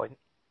any point.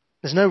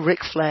 There's no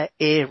Ric Flair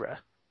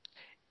era.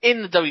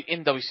 In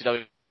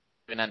WCW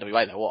and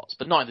NWA there was,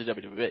 but not in the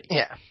WWE.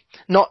 Yeah.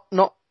 Not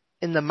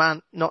in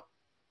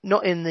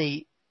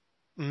the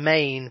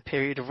main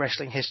period of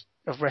wrestling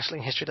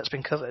history that's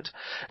been covered.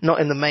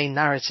 Not in the main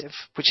narrative,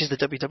 which is the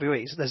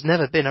WWE's. There's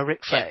never been a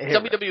Ric Flair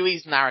era.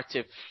 WWE's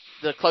narrative,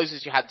 the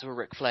closest you had to a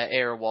Ric Flair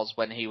era was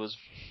when he was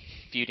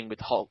feuding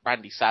with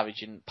Randy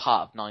Savage in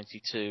part of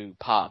 92,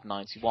 part of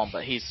 91,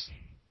 but his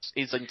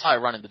entire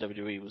run in the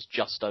WWE was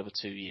just over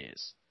 2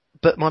 years.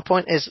 But my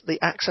point is,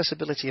 the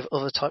accessibility of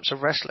other types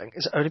of wrestling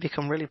has only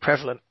become really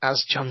prevalent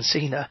as John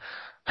Cena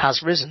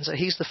has risen. So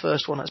he's the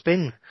first one that's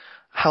been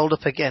held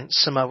up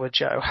against Samoa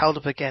Joe, held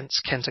up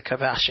against Kenta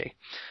Kobashi,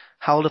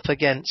 held up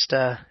against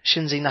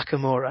Shinzi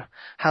Nakamura,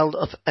 held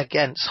up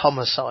against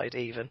Homicide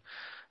even,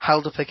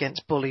 held up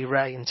against Bully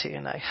Ray in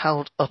TNA,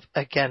 held up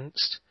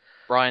against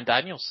Bryan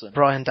Danielson,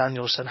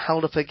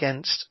 held up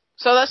against...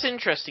 So that's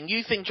interesting.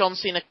 You think John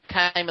Cena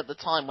came at the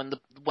time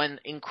when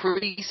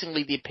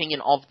increasingly the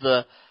opinion of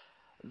the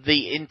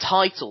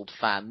entitled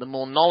fan, the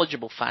more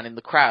knowledgeable fan in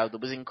the crowd,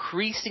 that was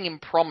increasing in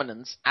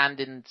prominence and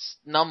in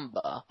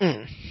number,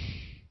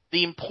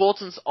 the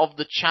importance of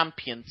the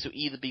champion to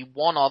either be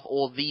one of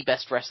or the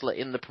best wrestler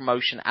in the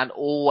promotion and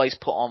always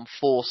put on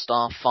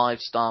 4-star,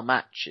 5-star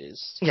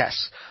matches.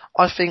 Yes.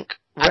 I think...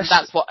 And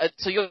that's what...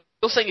 So you're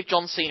saying if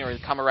John Cena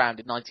had come around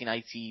in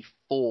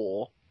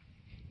 1984...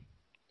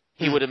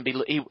 he wouldn't be.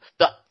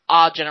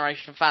 Our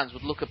generation of fans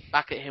would look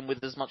back at him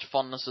with as much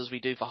fondness as we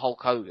do for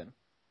Hulk Hogan.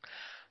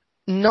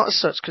 Not as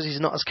such, because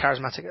he's not as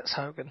charismatic as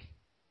Hogan.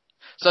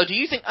 So do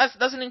you think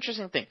that's an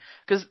interesting thing?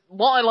 Because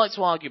what I like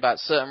to argue about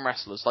certain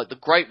wrestlers, like the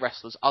great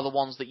wrestlers, are the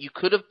ones that you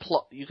could have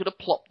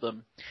plopped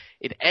them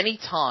in any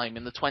time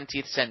in the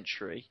 20th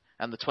century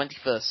and the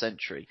 21st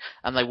century,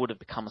 and they would have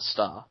become a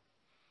star.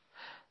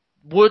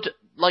 Would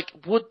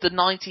the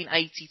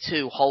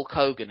 1982 Hulk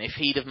Hogan, if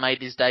he'd have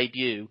made his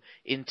debut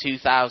in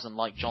 2000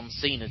 like John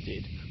Cena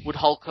did, would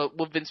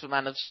Vince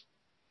McMahon have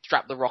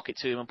strapped the rocket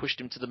to him and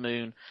pushed him to the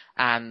moon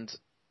and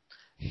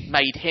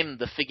made him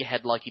the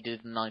figurehead like he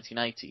did in the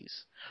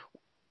 1980s?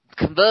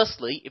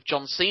 Conversely, if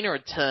John Cena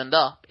had turned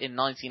up in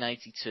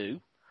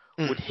 1982,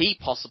 would he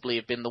possibly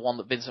have been the one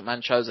that Vince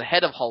McMahon chose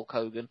ahead of Hulk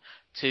Hogan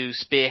to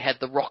spearhead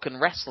the rock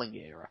and wrestling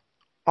era?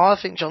 I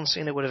think John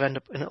Cena would have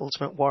ended up in an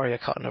Ultimate Warrior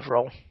kind of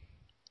role,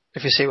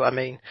 if you see what I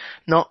mean.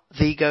 Not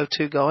the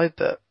go-to guy,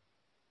 but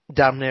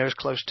damn near as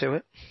close to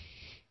it.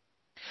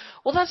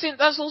 Well,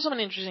 that's also an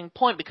interesting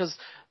point, because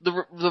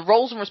the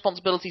roles and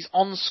responsibilities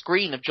on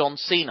screen of John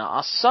Cena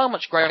are so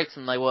much greater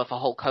than they were for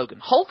Hulk Hogan.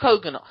 Hulk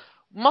Hogan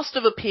must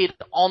have appeared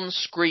on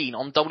screen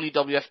on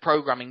WWF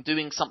programming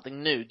doing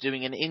something new,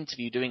 doing an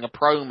interview, doing a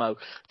promo,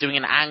 doing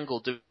an angle,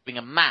 doing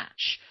a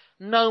match,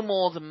 no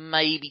more than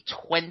maybe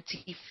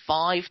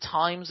 25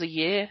 times a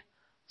year.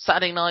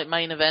 Saturday night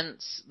main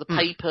events, the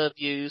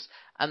pay-per-views,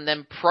 and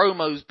then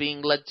promos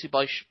being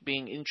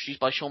being introduced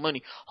by Sean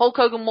Mooney. Hulk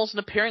Hogan wasn't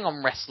appearing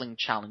on Wrestling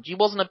Challenge. He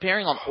wasn't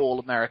appearing on All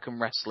American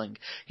Wrestling.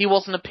 He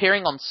wasn't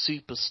appearing on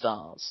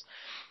Superstars.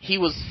 He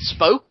was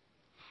spoken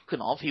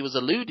of, he was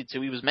alluded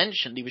to, he was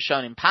mentioned, he was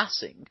shown in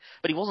passing,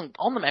 but he wasn't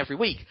on them every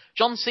week.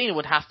 John Cena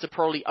would have to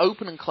probably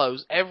open and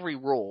close every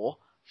Raw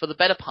for the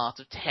better part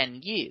of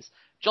 10 years.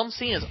 John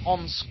Cena's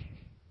on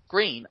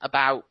screen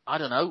about,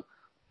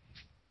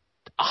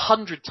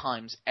 100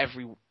 times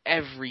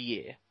every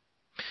year.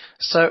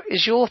 So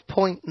is your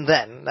point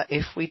then that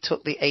if we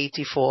took the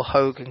 84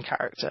 Hogan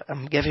character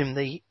and gave him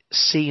the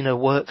Cena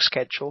work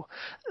schedule,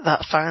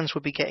 that fans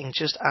would be getting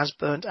just as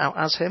burnt out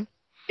as him?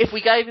 If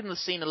we gave him the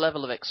Cena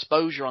level of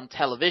exposure on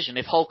television,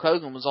 if Hulk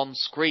Hogan was on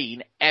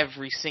screen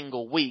every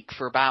single week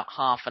for about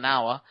half an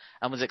hour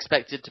and was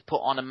expected to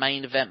put on a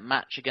main event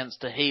match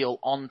against a heel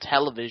on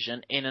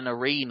television in an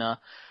arena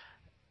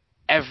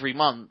every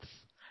month,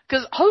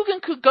 because Hogan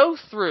could go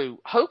through,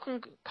 Hulk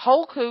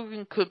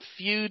Hogan could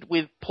feud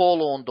with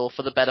Paul Orndorff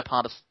for the better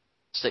part of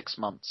 6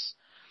 months.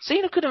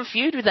 Cena couldn't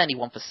feud with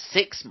anyone for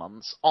 6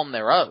 months on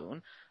their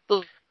own.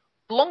 The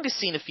longest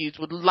Cena feuds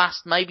would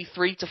last maybe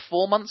 3 to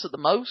 4 months at the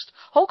most.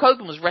 Hulk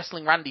Hogan was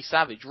wrestling Randy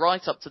Savage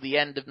right up to the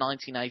end of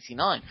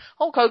 1989.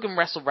 Hulk Hogan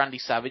wrestled Randy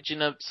Savage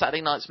in a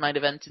Saturday Night's Main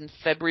Event in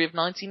February of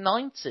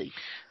 1990.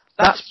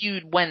 That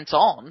feud went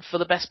on for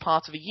the best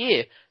part of a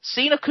year.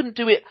 Cena couldn't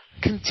do it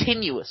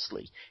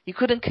continuously. He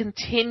couldn't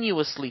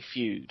continuously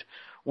feud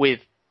with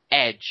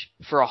Edge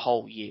for a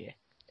whole year.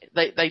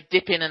 They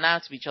dip in and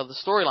out of each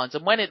other's storylines,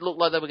 and when it looked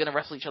like they were going to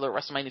wrestle each other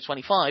at WrestleMania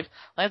 25,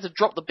 they had to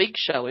drop the Big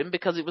Show in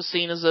because it was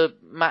seen as a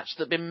match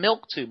that had been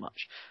milked too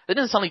much. They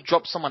didn't suddenly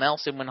drop someone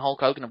else in when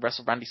Hulk Hogan had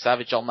wrestled Randy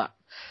Savage on that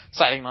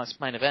Saturday Night's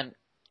Main Event.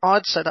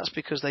 I'd say that's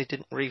because they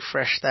didn't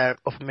refresh their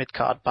upper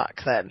mid-card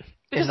back then.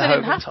 Because in the they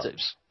didn't Hogan have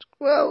times. to.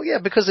 Well, yeah,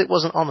 because it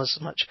wasn't on as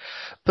much.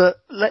 But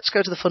let's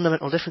go to the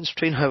fundamental difference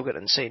between Hogan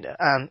and Cena,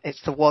 and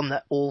it's the one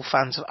that all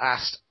fans have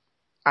asked,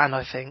 and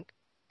I think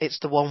it's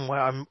the one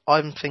where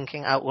I'm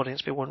thinking our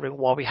audience will be wondering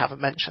why we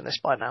haven't mentioned this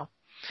by now.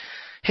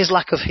 His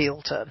lack of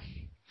heel turn.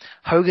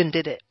 Hogan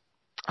did it.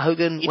 He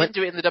didn't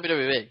do it in the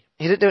WWE.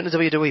 He didn't do it in the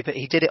WWE, but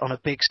he did it on a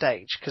big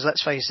stage, because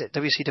let's face it,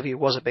 WCW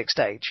was a big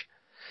stage,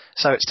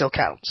 so it still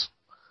counts.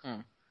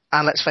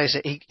 And let's face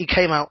it, he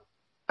came out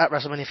at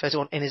WrestleMania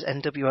 31 in his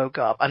NWO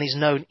garb, and he's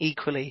known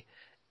equally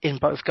in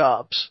both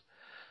garbs.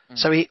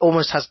 So he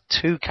almost has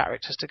two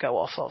characters to go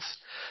off of.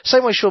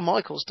 Same way Shawn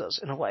Michaels does,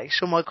 in a way.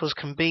 Shawn Michaels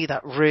can be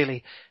that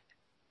really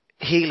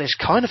heelish,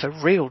 kind of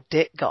a real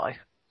dick guy.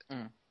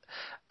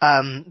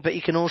 But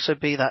he can also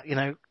be that,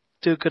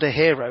 do good a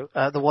hero,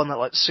 the one that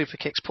like super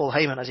kicks Paul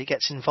Heyman as he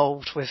gets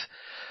involved with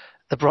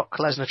the Brock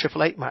Lesnar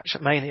Triple H match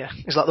at Mania.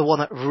 He's like the one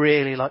that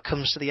really like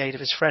comes to the aid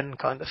of his friend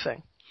kind of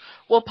thing.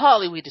 Well,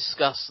 partly we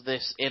discussed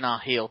this in our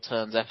Heel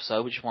Turns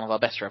episode, which is one of our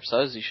better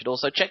episodes. You should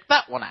also check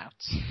that one out.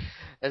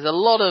 There's a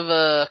lot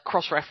of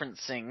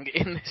cross-referencing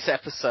in this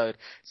episode.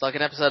 It's like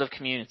an episode of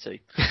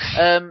Community.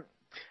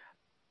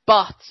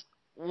 But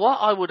what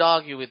I would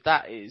argue with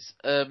that is,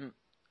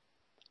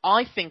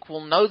 I think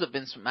we'll know that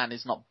Vince McMahon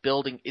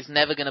is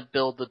never going to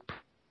build the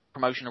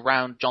promotion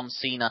around John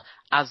Cena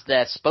as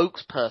their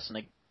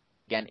spokesperson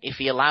again if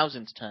he allows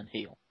him to turn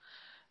heel.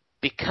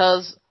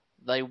 Because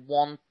they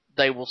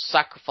will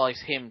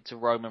sacrifice him to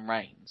Roman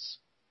Reigns.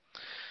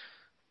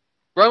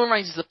 Roman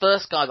Reigns is the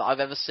first guy that I've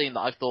ever seen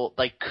that I thought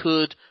they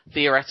could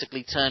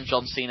theoretically turn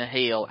John Cena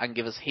heel and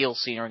give us heel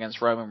Cena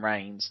against Roman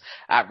Reigns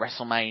at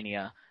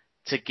WrestleMania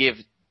to give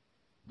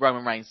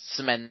Roman Reigns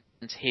cement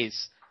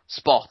his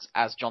spot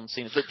as John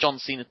Cena. But John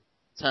Cena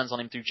turns on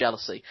him through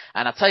jealousy.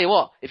 And I tell you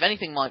what, if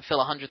anything might fill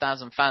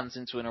 100,000 fans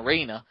into an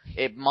arena,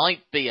 it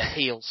might be a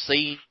heel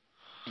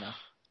Cena.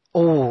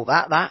 Oh,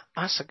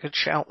 that's a good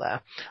shout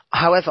there.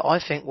 However, I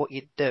think what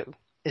you'd do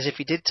is if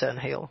he did turn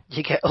heel,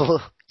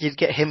 you'd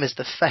get him as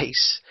the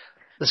face,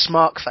 the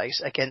smart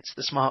face against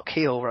the smart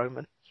heel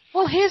Roman.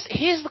 Well,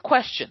 here's the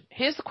question.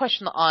 Here's the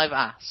question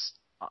that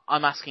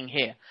I'm asking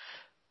here.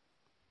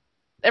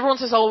 Everyone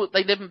says,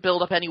 they didn't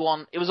build up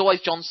anyone. It was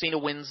always John Cena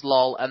wins,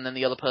 lol, and then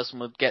the other person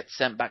would get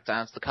sent back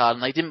down to the card,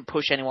 and they didn't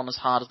push anyone as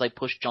hard as they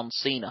pushed John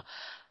Cena.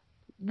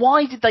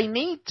 Why did they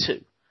need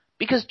to?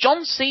 Because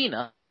John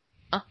Cena,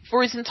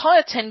 for his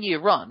entire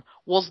 10-year run,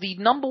 was the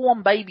number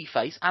one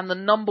babyface and the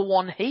number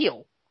one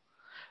heel.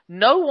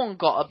 No one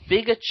got a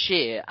bigger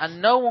cheer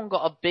and no one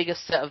got a bigger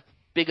set of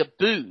bigger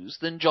boos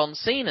than John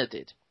Cena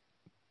did.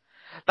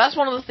 That's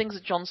one of the things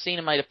that John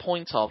Cena made a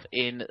point of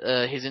in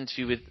his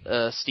interview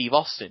with Steve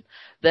Austin.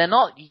 They're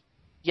not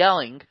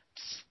yelling.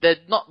 They're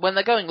not when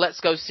they're going, "Let's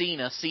go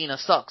Cena, Cena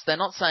sucks." They're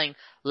not saying,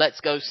 "Let's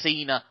go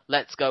Cena,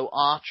 let's go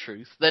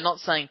R-Truth." They're not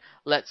saying,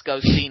 "Let's go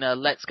Cena,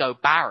 let's go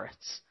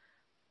Barrett."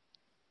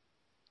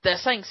 They're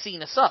saying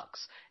Cena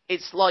sucks.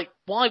 It's like,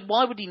 why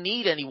would he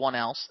need anyone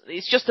else?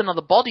 It's just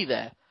another body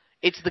there.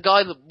 It's the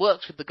guy that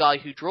works with the guy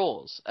who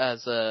draws,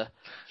 as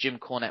Jim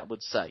Cornette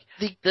would say.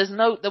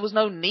 There was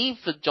no need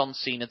for John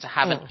Cena to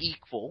have an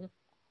equal,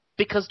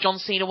 because John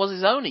Cena was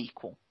his own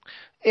equal.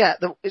 Yeah,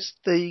 it's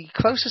the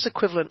closest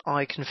equivalent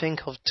I can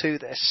think of to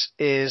this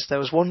is there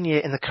was one year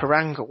in the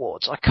Kerrang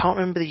Awards, I can't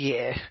remember the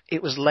year,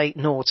 it was late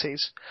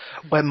noughties,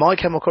 where My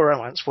Chemical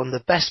Romance won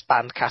the best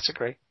band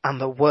category and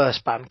the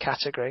worst band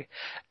category.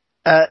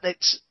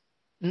 That's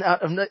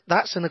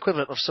an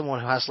equivalent of someone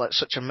who has like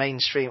such a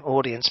mainstream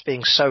audience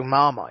being so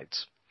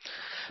Marmite.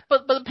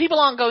 But people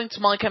aren't going to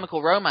My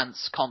Chemical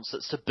Romance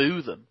concerts to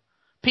boo them.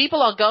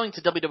 People are going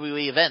to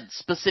WWE events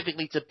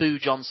specifically to boo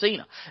John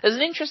Cena. There's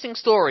an interesting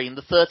story in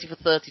the 30 for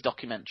 30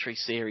 documentary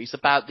series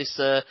about this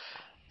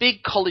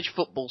big college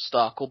football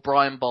star called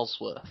Brian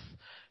Bosworth,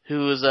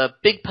 who was a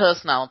big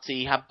personality,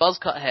 he had buzz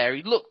cut hair,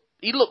 he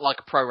looked like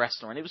a pro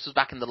wrestler, and it was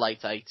back in the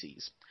late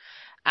 80s.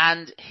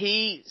 And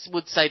he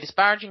would say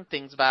disparaging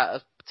things about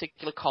a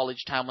particular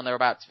college town when they're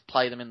about to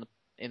play them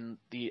in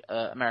the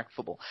American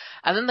football.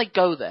 And then they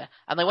go there,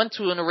 and they went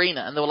to an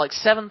arena, and there were like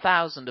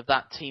 7,000 of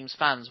that team's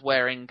fans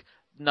wearing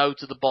 "No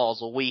to the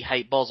Boz" or "We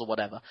Hate Boz" or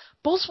whatever.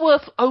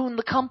 Bosworth owned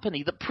the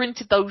company that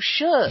printed those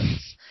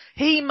shirts.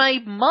 He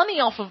made money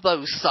off of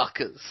those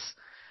suckers.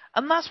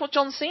 And that's what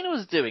John Cena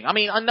was doing. I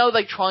mean, I know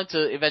they tried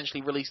to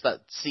eventually release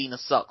that Cena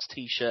Sucks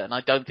t-shirt, and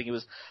I don't think it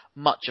was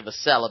much of a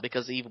seller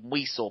because even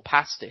we saw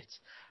past it.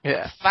 Yeah.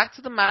 But the fact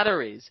of the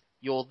matter is,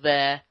 you're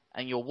there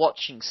and you're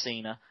watching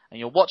Cena, and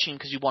you're watching him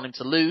because you want him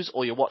to lose,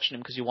 or you're watching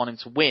him because you want him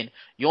to win.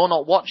 You're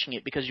not watching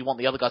it because you want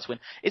the other guy to win.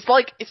 It's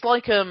like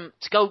to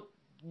go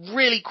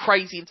really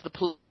crazy into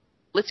the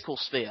political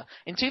sphere.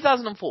 In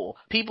 2004,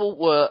 people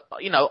were,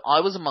 I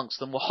was amongst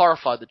them, were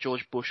horrified that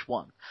George Bush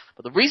won.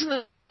 But the reason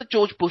that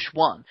George Bush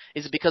won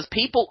is because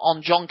people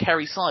on John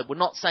Kerry's side were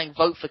not saying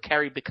vote for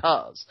Kerry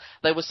because.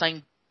 They were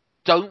saying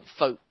don't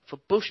vote for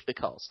Bush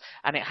because.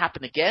 And it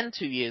happened again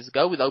 2 years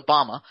ago with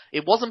Obama.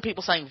 It wasn't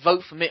people saying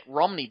vote for Mitt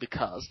Romney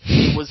because.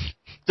 It was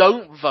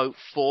don't vote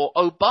for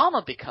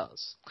Obama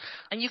because.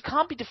 And you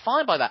can't be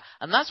defined by that.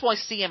 And that's why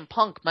CM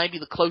Punk may be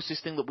the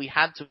closest thing that we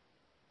had to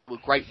a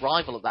great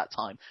rival at that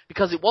time,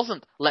 because it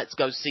wasn't "Let's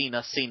go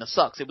Cena, Cena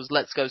sucks." It was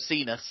 "Let's go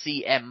Cena,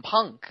 CM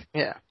Punk."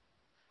 Yeah.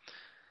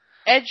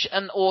 Edge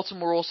and Orton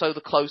were also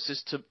the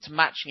closest to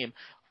matching him.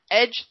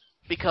 Edge,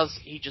 because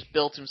he just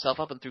built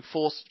himself up and through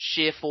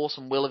sheer force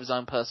and will of his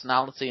own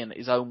personality and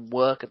his own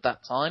work at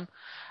that time,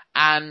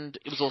 and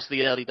it was also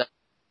the early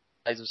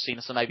days of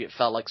Cena, so maybe it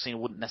felt like Cena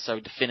wouldn't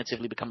necessarily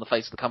definitively become the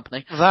face of the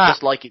company.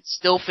 Just like it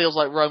still feels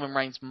like Roman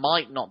Reigns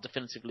might not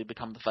definitively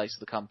become the face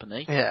of the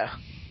company. Yeah.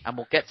 And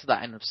we'll get to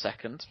that in a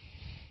second.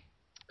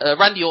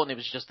 Randy Orton, it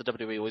was just the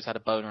WWE always had a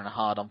boner and a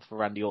hard-on for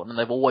Randy Orton, and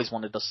they've always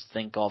wanted us to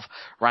think of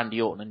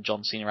Randy Orton and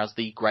John Cena as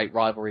the great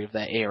rivalry of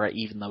their era,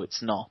 even though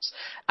it's not,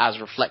 as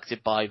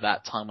reflected by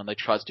that time when they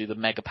tried to do the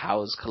Mega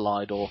Powers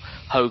Collide, or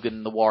Hogan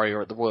and the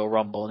Warrior at the Royal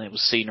Rumble, and it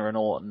was Cena and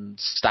Orton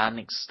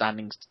standing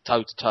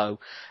toe-to-toe,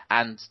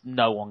 and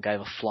no one gave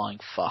a flying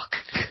fuck.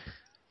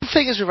 The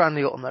thing is with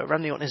Randy Orton, though,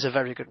 Randy Orton is a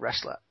very good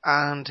wrestler,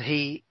 and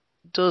he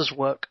does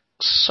work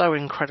so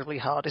incredibly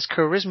hard. His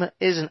charisma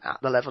isn't at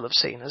the level of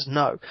Cena's,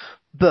 no.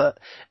 But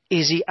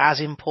is he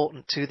as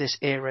important to this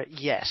era?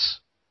 Yes.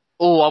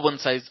 Oh, I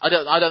wouldn't say. I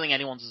don't think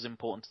anyone's as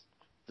important to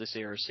this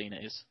era as Cena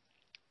is.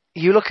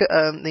 You look at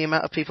the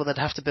amount of people that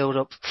have to build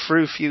up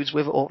through feuds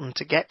with Orton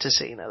to get to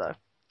Cena, though.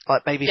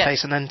 Like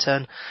babyface and then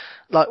turn.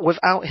 Like,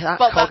 without that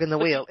cog in the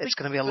wheel, it's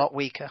going to be a lot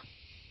weaker.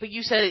 But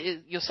you said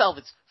it yourself,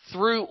 it's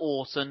through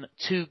Orton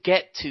to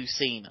get to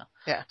Cena.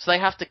 Yeah. So they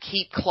have to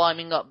keep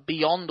climbing up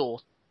beyond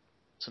Orton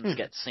to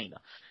get to Cena.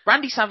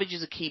 Randy Savage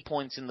is a key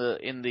point in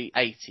the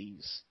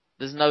 80s.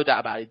 There's no doubt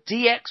about it.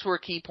 DX were a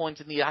key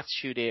point in the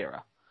Attitude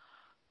Era.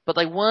 But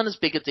they weren't as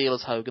big a deal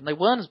as Hogan. They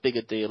weren't as big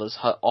a deal as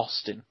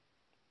Austin.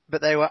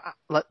 But they were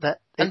like that.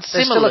 And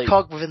there's still a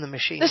cog within the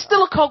machine. There's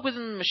still a cog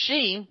within the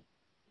machine,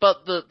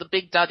 but the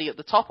big daddy at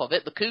the top of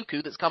it, the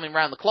cuckoo that's coming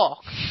round the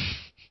clock,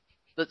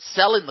 that's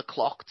selling the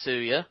clock to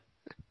you,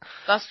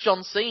 that's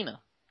John Cena.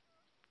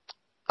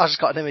 I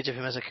just got an image of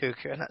him as a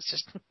cuckoo, and that's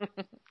just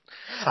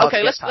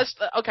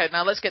okay.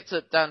 Now let's get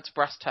down to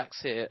brass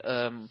tacks here.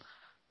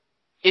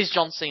 Is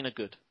John Cena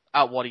good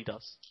at what he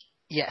does?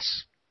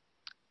 Yes,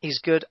 he's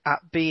good at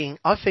being.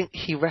 I think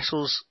he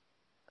wrestles.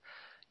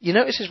 You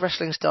notice his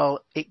wrestling style.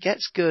 It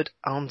gets good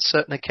on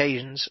certain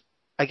occasions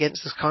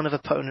against this kind of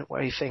opponent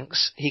where he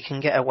thinks he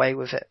can get away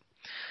with it,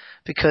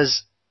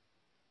 because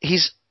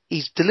he's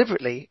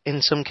deliberately,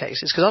 in some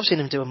cases, because I've seen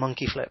him do a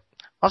monkey flip.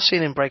 I've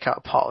seen him break out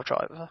a pile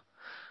driver.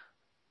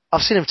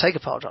 I've seen him take a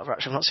pile driver,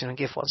 actually. I've not seen him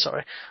give one,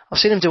 sorry. I've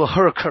seen him do a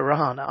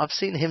Hurricanrana. I've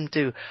seen him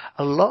do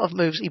a lot of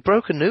moves. He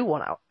broke a new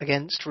one out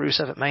against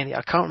Rusev at Mania.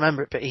 I can't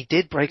remember it, but he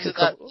did break a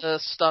couple. That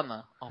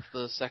stunner off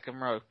the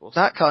second rope or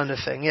something? That kind of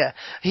thing, yeah.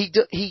 He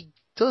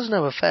does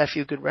know a fair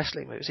few good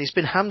wrestling moves. He's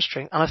been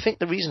hamstring, and I think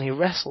the reason he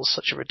wrestles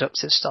such a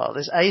reductive style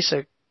is A,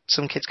 so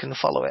some kids can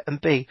follow it,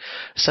 and B,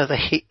 so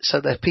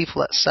the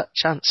people that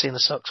chant Cena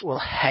sucks will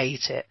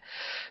hate it.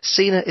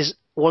 Cena is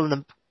one of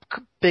the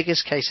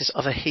biggest cases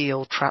of a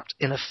heel trapped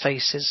in a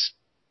face's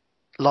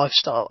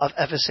lifestyle I've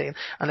ever seen.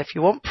 And if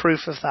you want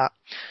proof of that,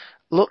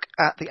 look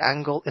at the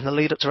angle in the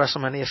lead up to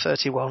WrestleMania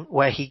 31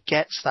 where he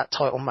gets that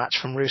title match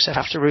from Rusev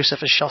after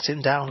Rusev has shot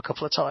him down a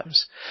couple of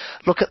times.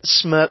 Look at the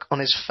smirk on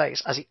his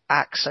face as he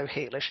acts so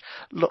heelish.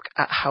 Look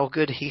at how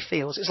good he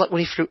feels. It's like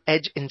when he threw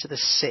Edge into the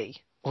sea.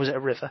 Or was it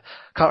a river?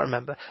 Can't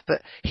remember.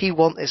 But he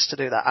wants to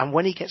do that. And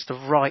when he gets the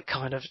right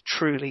kind of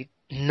truly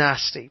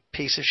nasty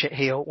piece of shit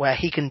heel where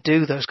he can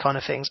do those kind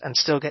of things and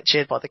still get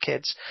cheered by the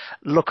kids,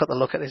 look at the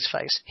look at his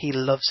face. He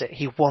loves it.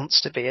 He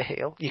wants to be a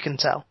heel. You can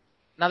tell.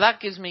 Now that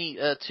gives me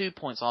 2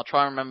 points. I'll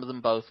try and remember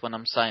them both when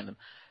I'm saying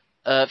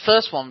them.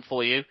 First one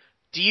for you.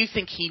 Do you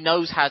think he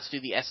knows how to do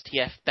the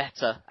STF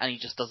better and he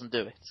just doesn't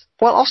do it?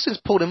 Well,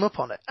 Austin's pulled him up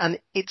on it. And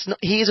it's not,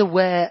 he is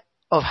aware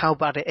of how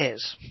bad it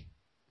is.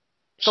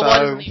 So why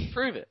doesn't he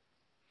prove it?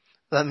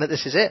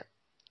 This is it.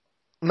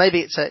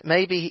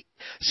 Maybe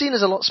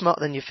Cena's a lot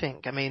smarter than you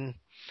think. I mean,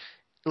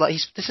 like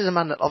this is a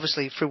man that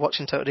obviously through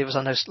watching Total Divas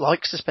I know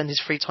likes to spend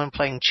his free time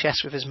playing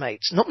chess with his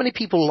mates. Not many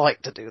people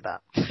like to do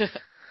that.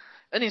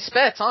 And in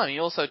spare time, he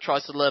also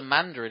tries to learn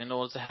Mandarin in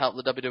order to help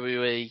the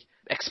WWE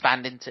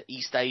expand into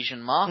East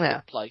Asian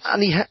marketplace.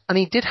 Yeah. And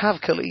he did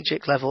have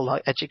collegiate level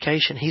like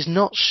education. He's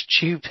not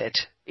stupid.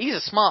 He's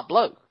a smart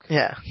bloke.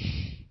 Yeah.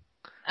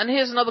 And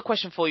here's another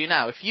question for you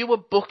now. If you were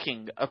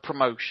booking a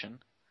promotion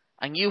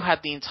and you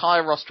had the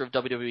entire roster of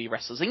WWE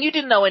wrestlers and you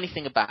didn't know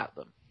anything about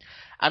them,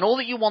 and all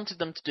that you wanted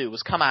them to do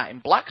was come out in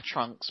black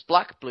trunks,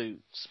 black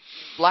boots,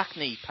 black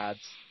knee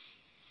pads,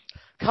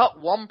 cut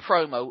one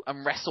promo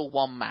and wrestle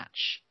one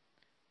match,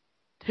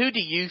 who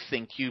do you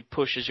think you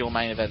push as your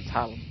main event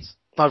talent?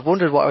 I'd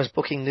wondered why I was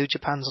booking New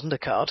Japan's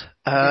undercard,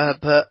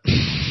 but...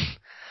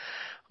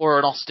 Or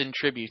an Austin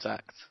tribute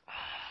act.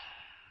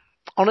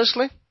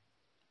 Honestly...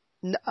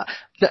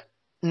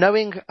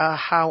 knowing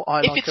how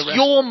I if it's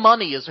your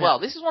money as well.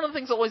 This is one of the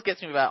things that always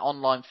gets me about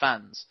online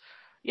fans.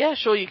 Yeah,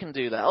 sure, you can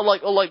do that. Or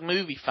like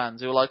movie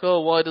fans who are like,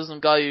 oh, why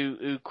doesn't guy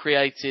who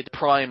created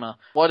Primer,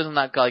 why doesn't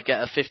that guy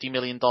get a $50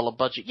 million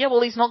budget? Yeah, well,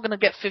 he's not going to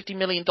get $50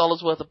 million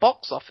worth of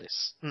box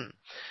office.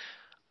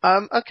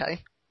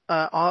 Okay.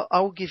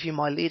 I'll give you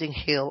my leading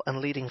heel and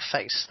leading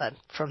face then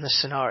from this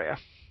scenario.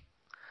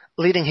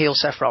 Leading heel,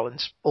 Seth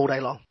Rollins, all day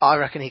long. I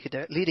reckon he could do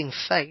it. Leading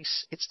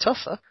face, it's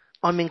tougher.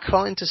 I'm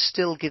inclined to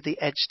still give the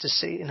edge to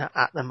Cena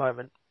at the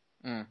moment.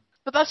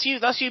 But that's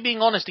you being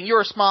honest, and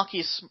you're a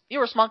smarky's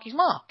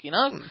mark, you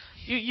know?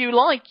 You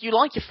like your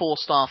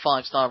 4-star,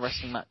 5-star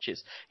wrestling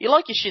matches. You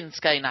like your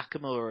Shinsuke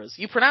Nakamura's.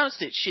 You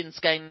pronounced it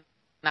Shinsuke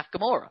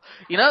Nakamura,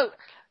 you know?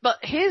 But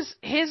here's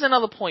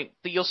another point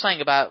that you're saying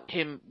about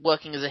him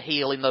working as a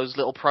heel in those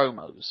little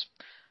promos.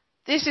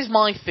 This is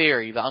my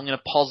theory that I'm going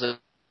to posit.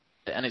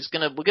 And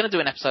we're gonna do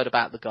an episode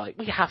about the guy.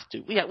 We have to.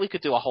 We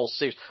could do a whole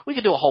series. We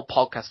could do a whole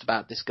podcast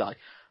about this guy.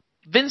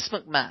 Vince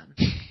McMahon.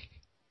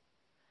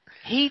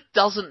 He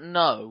doesn't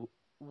know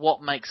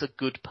what makes a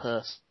good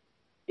person.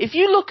 If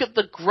you look at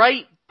the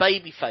great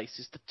baby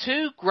faces, the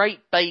two great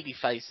baby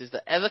faces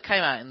that ever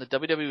came out in the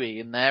WWE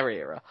in their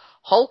era,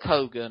 Hulk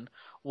Hogan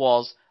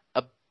was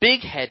a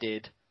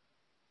big-headed,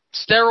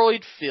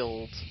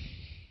 steroid-filled,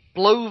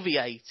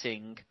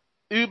 bloviating,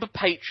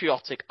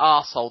 uber-patriotic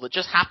arsehole that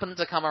just happened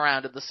to come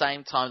around at the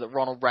same time that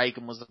Ronald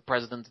Reagan was the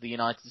President of the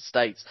United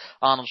States,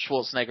 Arnold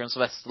Schwarzenegger and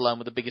Sylvester Stallone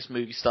were the biggest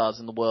movie stars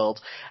in the world,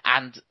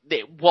 and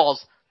it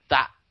was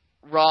that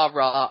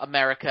rah-rah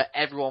America,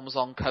 everyone was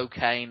on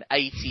cocaine,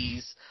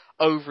 80s,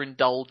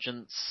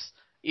 overindulgence,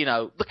 you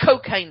know, the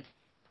cocaine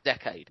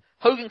decade.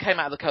 Hogan came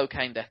out of the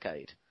cocaine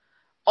decade.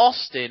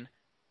 Austin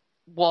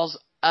was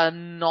a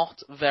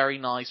not very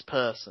nice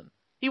person.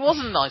 He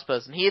wasn't a nice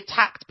person. He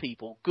attacked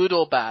people, good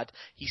or bad.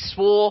 He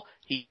swore,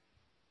 he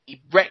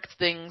wrecked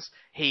things,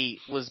 he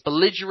was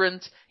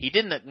belligerent, he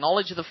didn't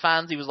acknowledge the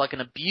fans, he was like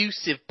an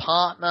abusive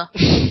partner.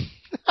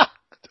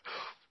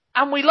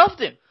 And we loved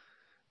him.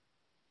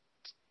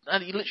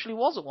 And he literally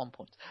was at one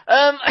point.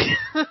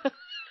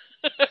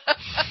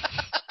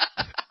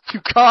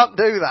 You can't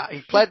do that.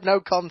 He pled no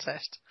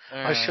contest.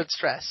 I should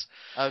stress.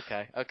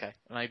 Okay.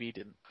 Maybe he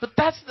didn't. But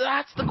that's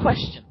the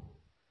question.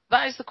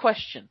 That is the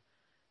question.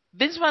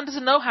 Vince McMahon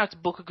doesn't know how to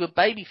book a good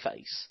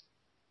babyface.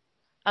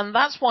 And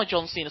that's why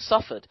John Cena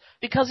suffered.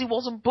 Because he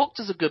wasn't booked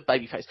as a good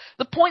babyface.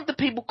 The point that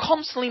people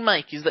constantly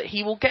make is that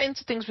he will get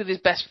into things with his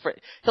best friend.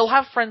 He'll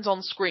have friends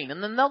on screen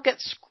and then they'll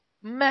get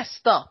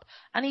messed up.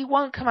 And he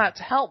won't come out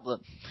to help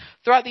them.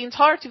 Throughout the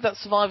entirety of that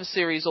Survivor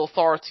Series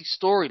Authority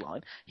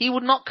storyline, he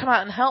would not come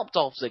out and help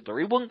Dolph Ziggler.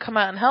 He wouldn't come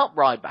out and help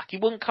Ryback. He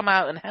wouldn't come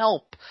out and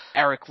help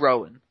Eric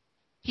Rowan.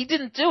 He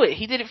didn't do it.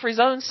 He did it for his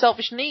own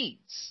selfish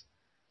needs.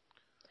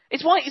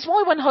 It's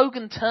why when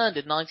Hogan turned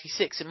in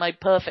 '96, it made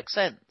perfect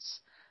sense.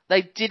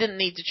 They didn't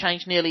need to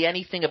change nearly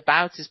anything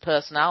about his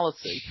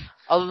personality,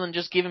 other than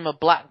just give him a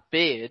black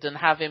beard and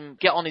have him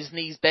get on his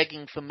knees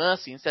begging for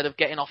mercy instead of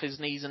getting off his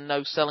knees and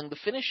no-selling the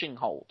finishing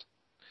hold.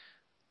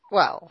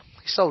 Well,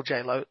 he sold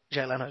Jay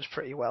Leno's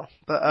pretty well,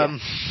 but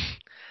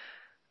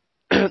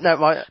No,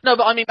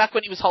 but I mean, back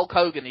when he was Hulk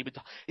Hogan, he would,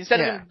 instead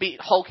of him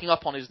hulking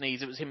up on his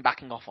knees, it was him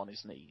backing off on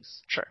his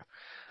knees. True.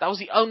 That was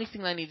the only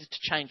thing they needed to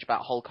change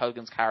about Hulk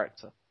Hogan's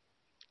character.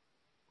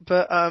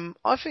 But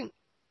I think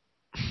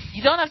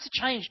you don't have to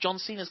change John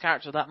Cena's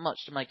character that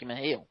much to make him a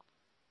heel.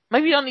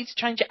 Maybe you don't need to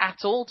change it at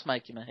all to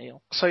make him a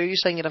heel. So you're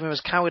saying you'd have him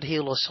as coward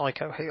heel or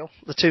psycho heel?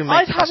 The two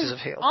main classes of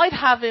heel. I'd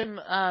have him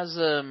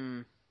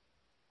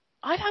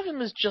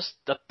as just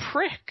a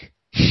prick.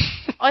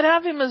 I'd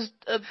have him as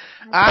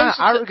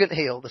arrogant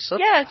heel, the sub.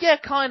 Yeah,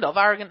 kind of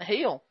arrogant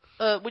heel.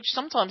 Which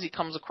sometimes he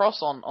comes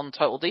across on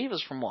Total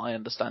Divas, from what I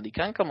understand. He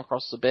can come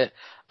across a bit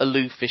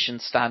aloofish and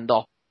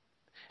standoff.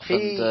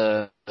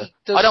 I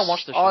don't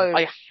watch the show.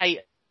 I hate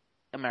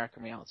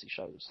American reality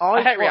shows.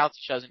 I hate reality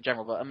shows in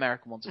general, but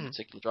American ones in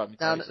particular drive me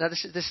crazy. Now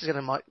this is going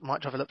to might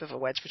drive a little bit of a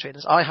wedge between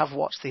us. I have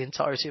watched the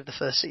entirety of the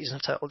first season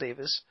of Total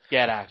Divas.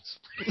 Get out.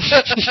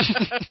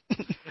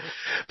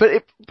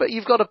 But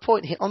you've got a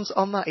point here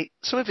on that.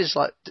 Some of his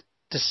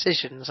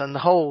decisions and the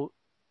whole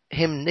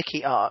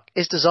Nikki arc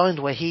is designed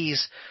where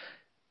he's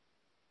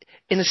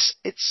in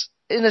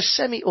a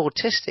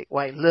semi-autistic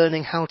way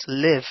learning how to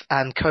live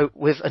and cope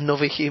with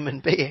another human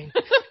being.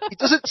 He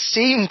doesn't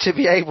seem to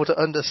be able to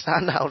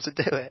understand how to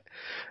do it.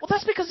 Well,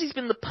 that's because he's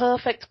been the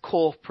perfect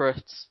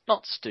corporate,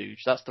 not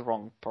stooge, that's the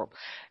wrong problem.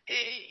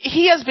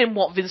 He has been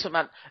what Vince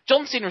McMahon,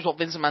 John Cena is what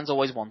Vince McMahon's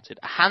always wanted.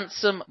 A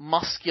handsome,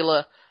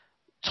 muscular,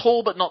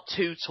 tall but not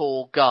too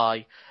tall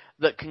guy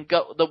that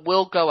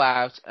will go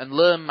out and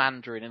learn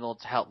Mandarin in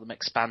order to help them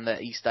expand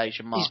their East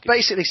Asian market. He's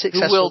basically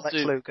successful Lex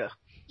Luger.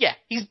 Yeah,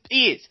 he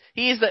is.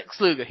 He is Lex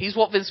Luger. He's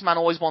what Vince McMahon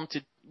always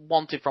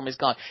wanted from his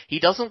guy. He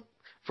doesn't,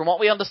 from what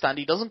we understand,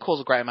 he doesn't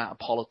cause a great amount of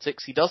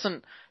politics. He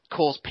doesn't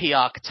cause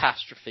PR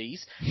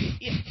catastrophes.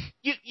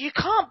 You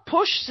can't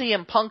push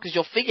CM Punk as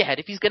your figurehead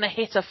if he's going to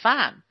hit a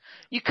fan.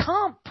 You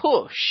can't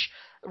push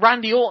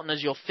Randy Orton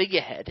as your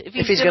figurehead if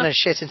he's going to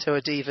shit into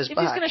a diva's bag.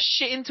 If he's going to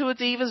shit into a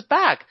diva's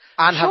bag.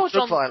 And have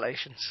drug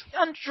violations.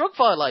 And drug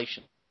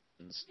violations.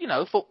 You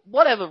know, for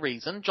whatever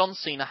reason, John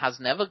Cena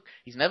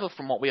he's never,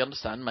 from what we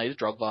understand, made a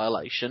drug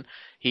violation.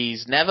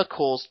 He's never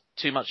caused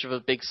too much of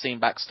a big scene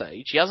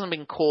backstage. He hasn't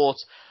been caught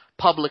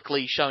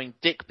publicly showing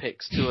dick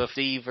pics to a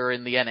diva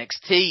in the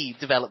NXT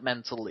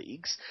developmental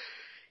leagues.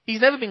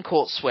 He's never been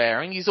caught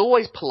swearing. He's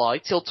always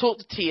polite. He'll talk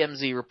to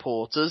TMZ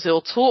reporters.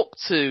 He'll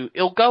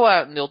go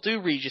out and he'll do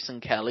Regis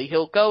and Kelly.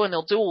 He'll go and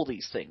he'll do all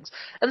these things.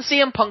 And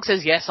CM Punk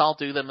says, yes, I'll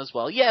do them as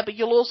well. Yeah, but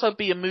you'll also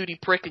be a moody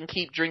prick and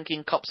keep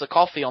drinking cups of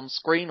coffee on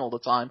screen all the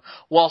time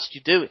whilst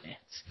you're doing it.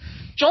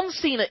 John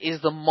Cena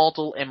is the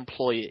model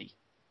employee.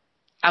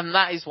 And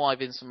that is why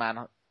Vince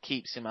McMahon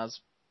keeps him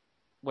as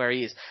where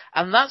he is.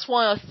 And that's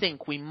why I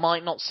think we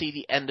might not see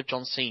the end of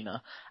John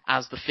Cena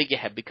as the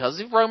figurehead, because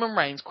if Roman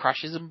Reigns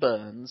crashes and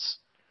burns,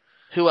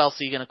 who else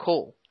are you going to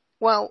call?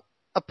 Well,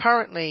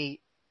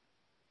 apparently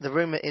the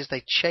rumour is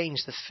they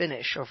changed the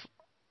finish of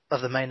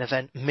the main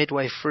event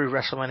midway through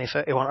WrestleMania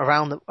 31,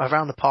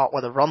 around the part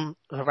where the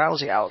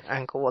Rousey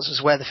angle was,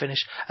 is where the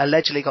finish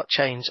allegedly got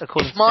changed,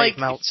 according to Dave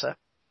Meltzer.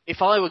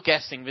 If I were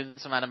guessing,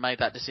 Vince McMahon made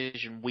that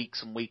decision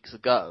weeks and weeks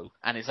ago,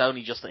 and it's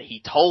only just that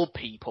he told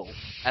people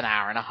an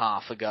hour and a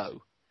half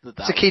ago that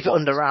to keep it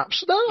under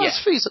wraps. No,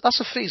 that's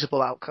a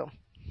feasible outcome.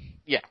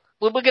 Yeah.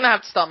 Well, we're going to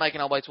have to start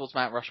making our way towards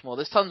Mount Rushmore.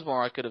 There's tons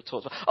more I could have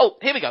talked about. Oh,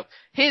 here we go.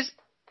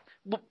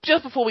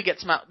 Just before we get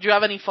to Mount, do you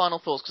have any final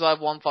thoughts? Because I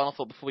have one final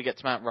thought before we get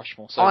to Mount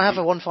Rushmore. So I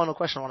have one final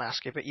question I want to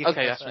ask you, but you can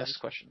ask me this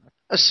question.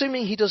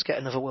 Assuming he does get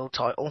another world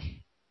title,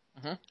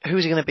 who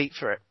is he going to beat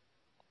for it?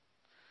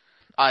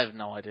 I have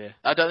no idea.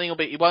 I don't think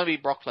he won't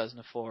beat Brock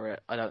Lesnar for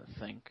it. I don't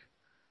think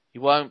he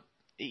won't.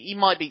 He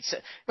might beat.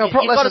 No,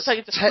 Brock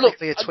Lesnar's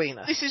technically a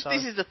tweener. This is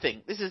the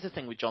thing. This is the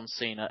thing with John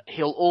Cena.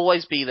 He'll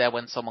always be there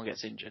when someone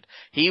gets injured.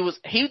 He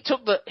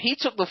took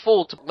the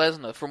fall to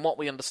Lesnar. From what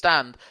we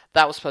understand,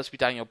 that was supposed to be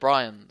Daniel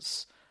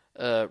Bryan's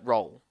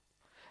role.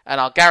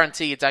 And I'll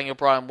guarantee you, Daniel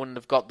Bryan wouldn't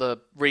have got the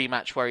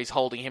rematch where he's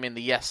holding him in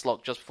the yes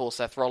lock just before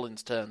Seth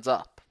Rollins turns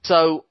up.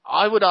 So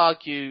I would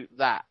argue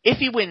that if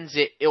he wins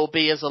it, it'll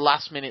be as a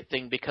last minute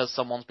thing because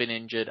someone's been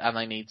injured and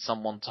they need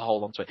someone to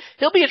hold on to it.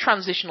 He'll be a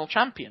transitional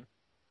champion.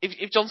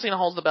 If John Cena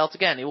holds the belt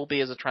again, it will be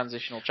as a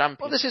transitional champion.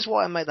 Well, this is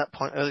why I made that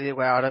point earlier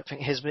where I don't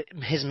think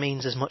his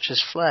means as much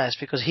as Flair's,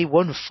 because he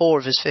won 4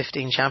 of his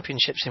 15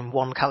 championships in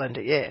one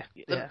calendar year.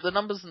 The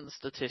numbers and the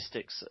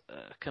statistics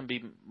can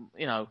be,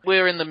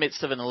 we're in the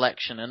midst of an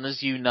election, and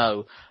as you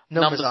know,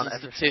 numbers and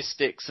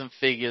statistics and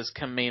figures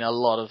can mean a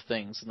lot of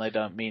things, and they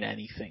don't mean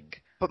anything.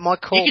 But my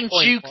core you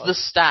can juke the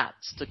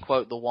stats, to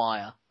quote The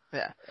Wire.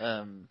 Yeah.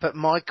 But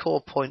my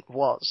core point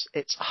was,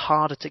 it's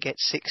harder to get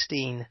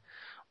 16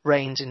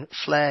 reigns in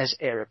Flair's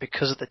era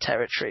because of the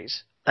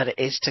territories than it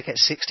is to get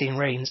 16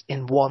 reigns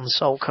in one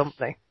sole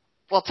company.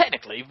 Well,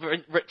 technically,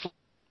 Ric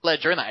Flair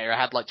during that era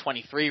had like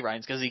 23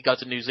 reigns because he'd go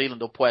to New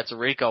Zealand or Puerto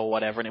Rico or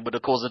whatever, and it would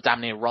have caused a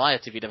damn near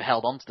riot if he'd have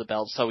held on to the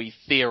belt. So he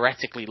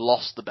theoretically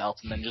lost the belt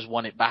and then just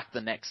won it back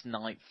the next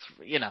night.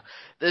 You know,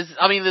 there's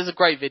a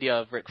great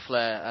video of Ric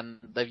Flair, and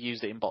they've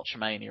used it in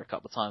Botchamania a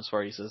couple of times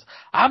where he says,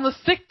 "I'm the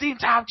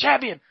 16-time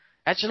champion.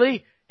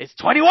 Actually, it's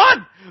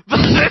 21, but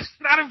it's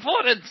not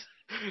important."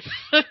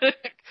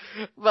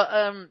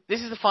 But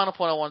this is the final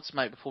point I want to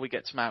make before we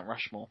get to Mount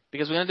Rushmore,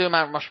 because we're going to do a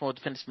Mount Rushmore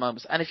definitive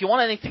moments, and if you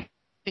want anything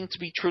to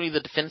be truly the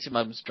definitive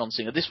moments of John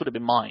Cena, this would have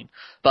been mine,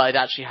 but it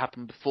actually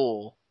happened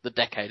before the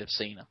decade of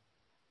Cena.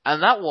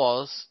 And that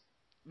was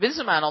Vince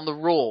McMahon on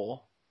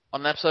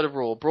an episode of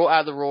Raw, brought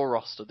out the Raw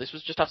roster. This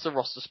was just after the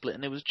roster split,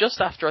 and it was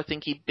just after I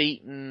think he'd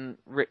beaten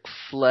Ric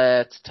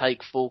Flair to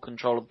take full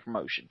control of the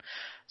promotion.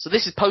 So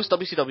this is post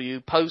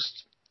WCW,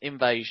 post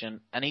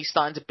Invasion, and he's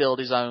starting to build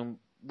his own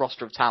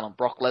roster of talent.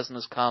 Brock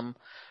Lesnar's come,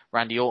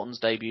 Randy Orton's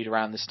debuted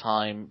around this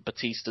time,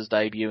 Batista's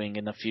debuting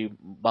in a few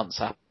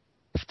months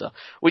after,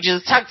 which is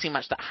a tag team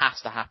match that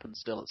has to happen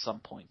still at some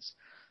points.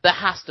 There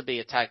has to be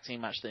a tag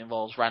team match that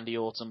involves Randy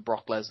Orton,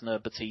 Brock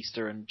Lesnar,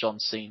 Batista, and John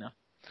Cena.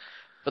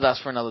 But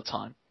that's for another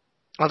time.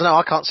 I don't know,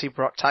 I can't see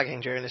Brock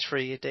tagging during this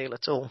 3-year deal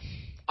at all.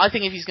 I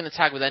think if he's going to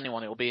tag with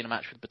anyone, it will be in a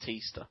match with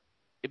Batista.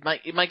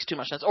 It makes too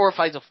much sense. Or a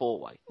Fatal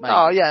 4-Way. Maybe.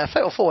 Oh yeah, a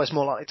Fatal 4-Way is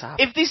more likely to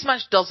happen. If this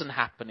match doesn't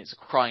happen, it's a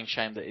crying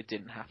shame that it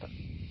didn't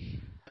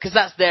happen. Because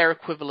that's their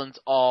equivalent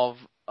of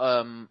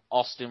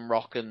Austin,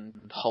 Rock,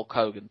 and Hulk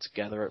Hogan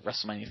together at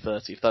WrestleMania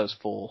 30, if those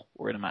four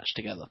were in a match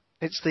together.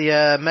 It's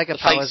the Mega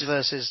Powers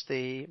versus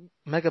the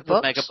Mega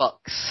Bucks? The Mega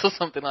Bucks, or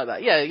something like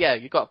that. Yeah,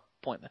 you got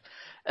a point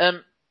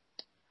there.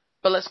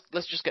 But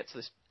let's just get to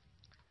this.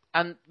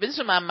 And Vince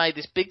McMahon made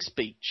this big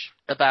speech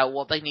about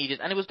what they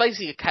needed, and it was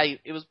basically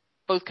it was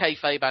both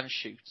kayfabe and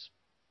shoot.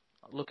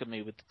 Look at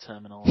me with the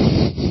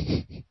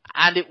terminology.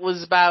 And it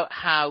was about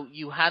how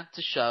you had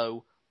to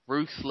show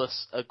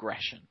ruthless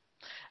aggression.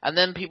 And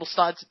then people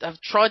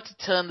have tried to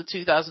turn the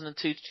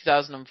 2002 to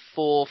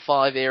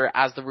 2004-5 era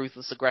as the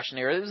ruthless aggression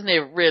era. There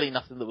was really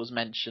nothing that was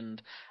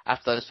mentioned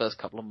after those first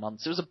couple of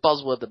months. It was a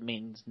buzzword that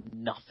means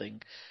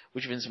nothing,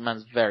 which Vince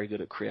McMahon's very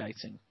good at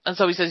creating. And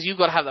so he says, you've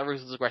got to have that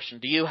ruthless aggression.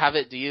 Do you have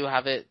it? Do you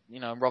have it?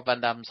 You know, Rob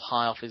Van Dam's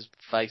high off his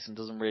face and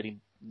doesn't really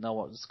know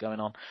what's going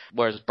on.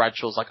 Whereas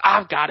Bradshaw's like,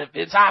 I've got it,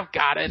 Vince, I've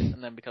got it.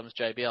 And then becomes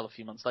JBL a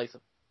few months later.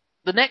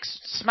 The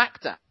next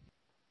SmackDown,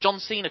 John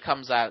Cena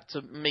comes out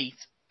to meet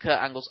Kurt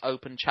Angle's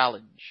open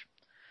challenge.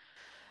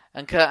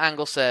 And Kurt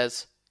Angle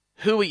says,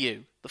 who are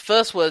you? The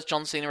first words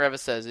John Cena ever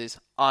says is,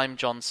 I'm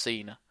John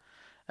Cena.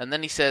 And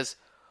then he says,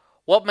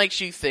 what makes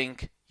you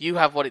think you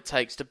have what it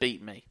takes to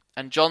beat me?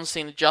 And John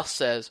Cena just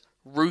says,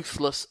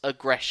 ruthless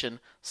aggression,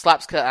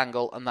 slaps Kurt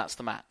Angle, and that's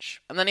the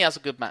match. And then he has a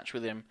good match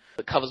with him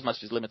that covers most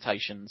of his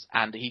limitations,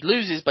 and he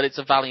loses, but it's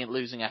a valiant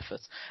losing effort.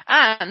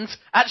 And,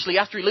 actually,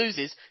 after he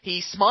loses,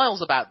 he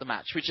smiles about the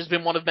match, which has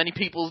been one of many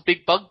people's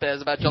big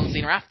bugbears about John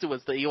Cena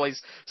afterwards, that he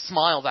always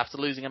smiles after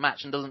losing a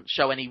match and doesn't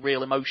show any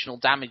real emotional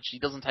damage. He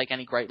doesn't take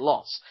any great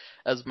loss,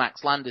 as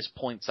Max Landis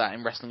points out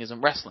in Wrestling Isn't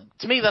Wrestling.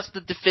 To me, that's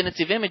the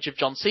definitive image of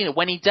John Cena.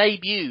 When he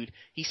debuted,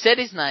 he said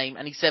his name,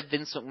 and he said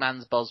Vince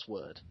McMahon's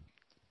buzzword.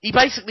 He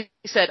basically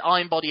said,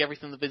 I embody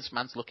everything that Vince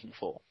McMahon's looking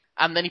for.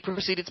 And then he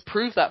proceeded to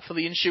prove that for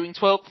the ensuing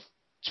 12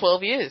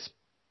 years.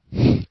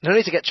 No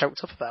need to get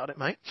choked up about it,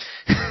 mate.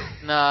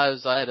 No,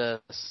 I ate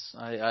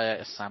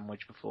a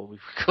sandwich before we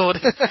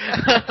recorded.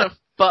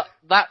 But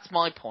that's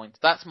my point.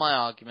 That's my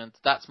argument.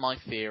 That's my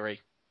theory.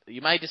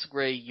 You may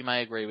disagree. You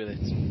may agree with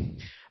it.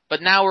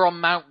 But now we're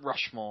on Mount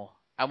Rushmore.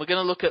 And we're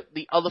going to look at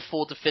the other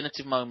 4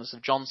 definitive moments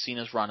of John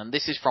Cena's run. And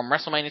this is from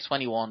WrestleMania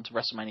 21 to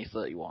WrestleMania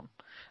 31.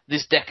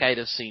 This decade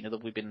of Cena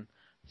that we've been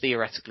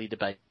theoretically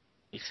debating.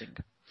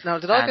 Now,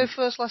 did I go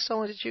first last time,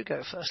 or did you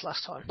go first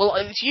last time? Well,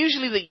 it's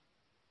usually that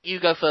you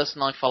go first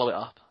and I follow it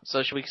up.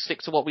 So should we stick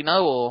to what we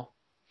know, or?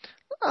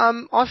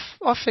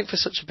 I think for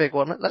such a big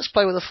one, let's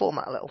play with the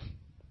format a little.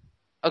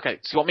 Okay,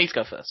 so you want me to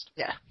go first?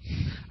 Yeah.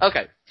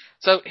 Okay,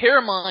 so here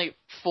are my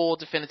 4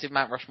 definitive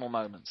Mount Rushmore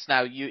moments.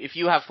 Now, if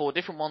you have 4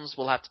 different ones,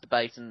 we'll have to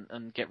debate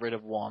and get rid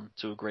of one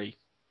to agree.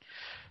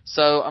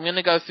 So I'm going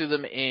to go through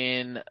them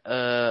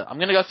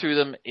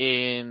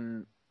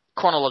in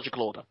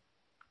chronological order.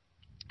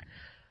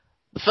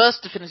 The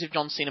first definitive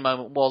John Cena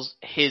moment was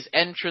his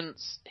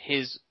entrance,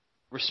 his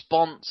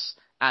response,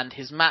 and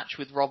his match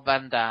with Rob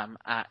Van Dam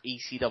at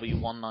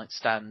ECW One Night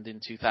Stand in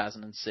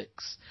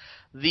 2006.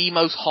 The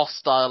most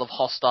hostile of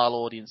hostile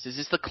audiences.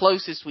 It's the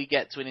closest we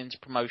get to an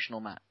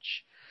interpromotional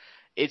match.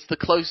 It's the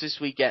closest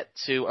we get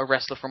to a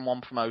wrestler from one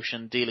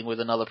promotion dealing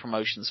with another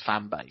promotion's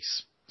fan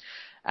base.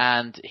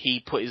 And he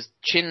put his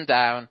chin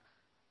down,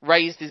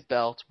 raised his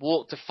belt,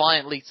 walked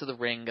defiantly to the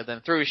ring, and then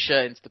threw his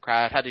shirt into the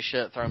crowd, had his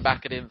shirt thrown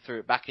back at him, threw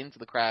it back into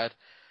the crowd.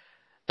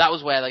 That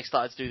was where they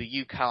started to do the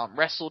 "You Can't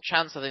Wrestle"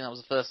 chants. I think that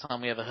was the first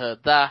time we ever heard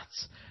that.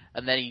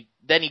 And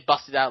then he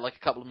busted out like a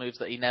couple of moves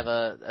that he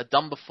never had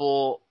done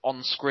before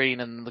on screen,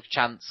 and the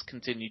chants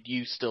continued,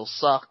 "You still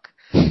suck."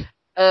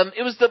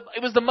 It was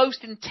the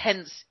most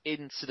intense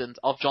incident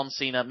of John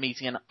Cena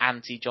meeting an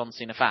anti-John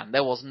Cena fan.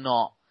 There was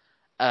not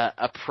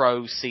a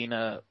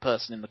pro-Cena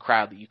person in the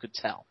crowd that you could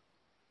tell.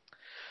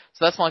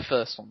 So that's my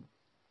first one.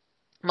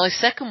 My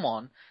second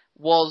one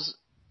was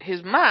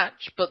his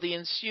match, but the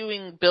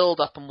ensuing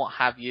build-up and what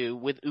have you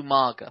with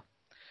Umaga,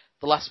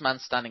 the last man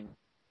standing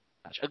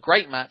match. A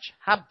great match,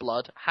 had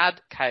blood,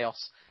 had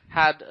chaos,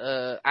 had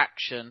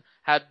action,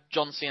 had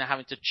John Cena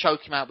having to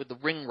choke him out with the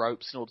ring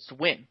ropes in order to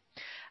win.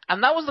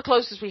 And that was the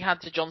closest we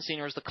had to John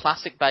Cena as the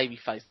classic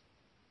babyface.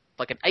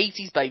 Like an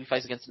 80s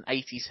babyface against an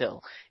 80s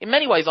heel. In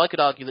many ways, I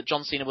could argue that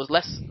John Cena was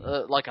less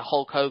like a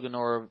Hulk Hogan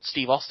or a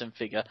Steve Austin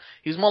figure.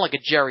 He was more like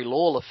a Jerry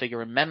Lawler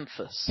figure in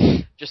Memphis.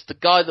 Just the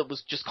guy that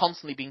was just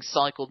constantly being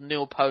cycled,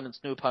 new opponents,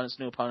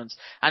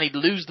 and he'd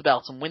lose the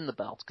belt and win the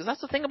belt. Because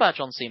that's the thing about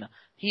John Cena.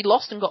 He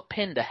lost and got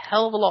pinned a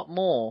hell of a lot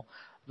more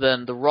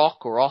than The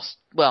Rock or Austin.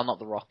 Well, not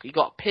The Rock. He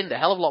got pinned a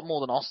hell of a lot more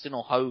than Austin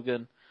or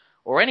Hogan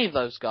or any of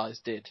those guys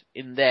did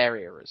in their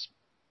eras.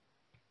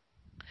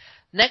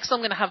 Next, I'm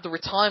going to have the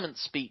retirement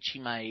speech he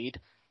made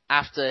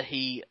after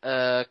he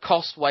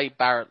cost Wade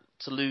Barrett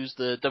to lose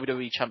the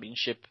WWE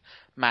Championship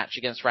match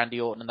against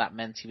Randy Orton, and that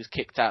meant he was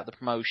kicked out of the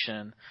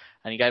promotion.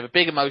 And he gave a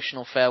big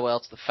emotional farewell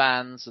to the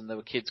fans, and there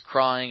were kids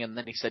crying, and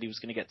then he said he was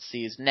going to get to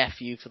see his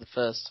nephew for the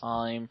first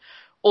time.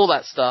 All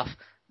that stuff.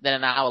 Then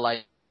an hour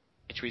later,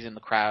 he's in the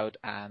crowd,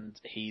 and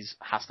he's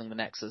hassling the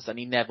Nexus, and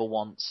he never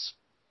once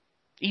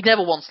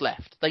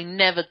left. They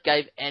never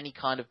gave any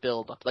kind of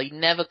build-up. They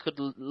never could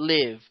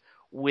live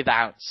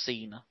without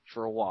Cena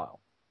for a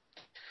while.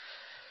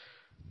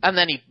 And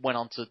then he went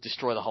on to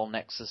destroy the whole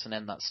Nexus and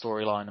end that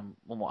storyline and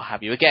what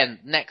have you. Again,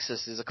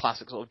 Nexus is a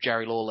classic sort of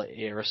Jerry Lawler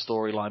era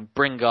storyline.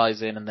 Bring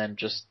guys in and then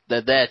just,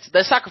 they're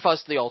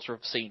sacrificed to the altar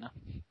of Cena.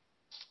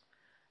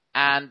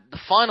 And the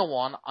final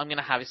one I'm going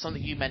to have is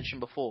something you mentioned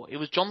before. It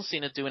was John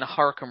Cena doing a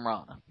Hurricane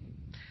Rana.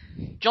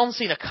 John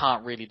Cena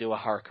can't really do a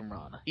Hurricane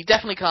Rana. He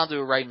definitely can't do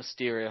a Rey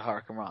Mysterio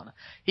Hurricane Rana.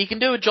 He can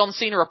do a John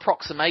Cena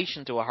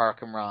approximation to a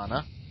Hurricane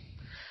Rana.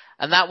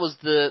 And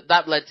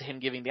that led to him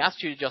giving the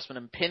Attitude Adjustment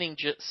and pinning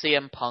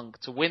CM Punk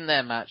to win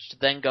their match, to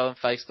then go and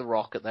face The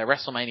Rock at their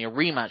WrestleMania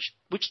rematch,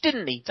 which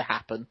didn't need to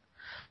happen.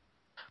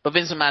 But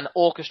Vince McMahon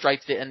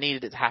orchestrated it and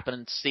needed it to happen,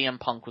 and CM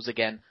Punk was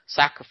again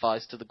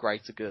sacrificed to the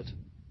greater good.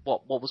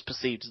 What was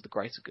perceived as the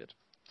greater good.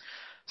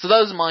 So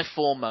those are my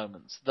 4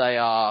 moments. They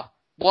are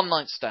One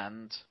Night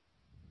Stand,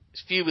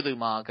 his feud with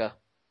Umaga,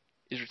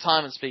 his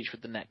retirement speech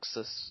with the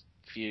Nexus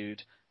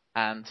feud,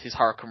 and his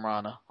Hurricane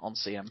Rana on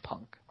CM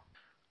Punk.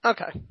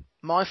 Okay.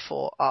 My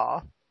 4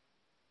 are,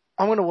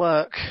 I'm going to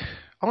work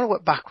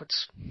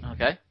backwards.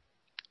 Okay.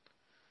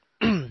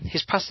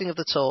 His passing of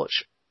the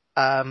torch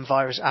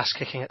via his ass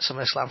kicking at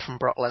SummerSlam from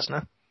Brock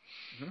Lesnar.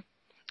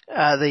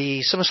 Mm-hmm.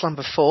 The SummerSlam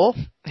before,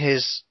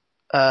 his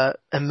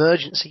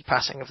emergency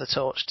passing of the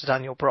torch to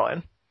Daniel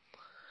Bryan.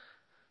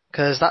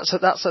 Because that's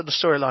the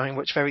storyline in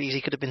which very easy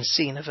could have been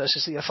Cena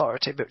versus the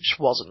Authority, but which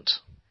wasn't.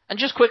 And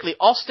just quickly,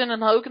 Austin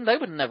and Hogan, they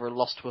would have never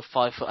lost to a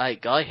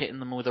 5'8" guy hitting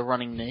them with a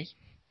running knee.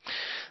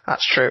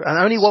 That's true. And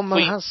only one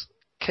man has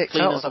kicked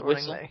out of that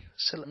running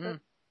knee.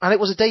 And it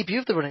was a debut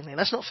of the running knee,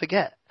 let's not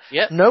forget.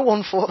 Yep. No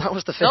one thought that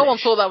was the finish. No one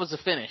thought that was the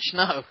finish,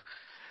 no.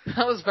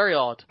 That was very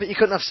odd. But you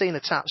couldn't have seen a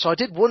tap, so I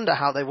did wonder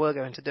how they were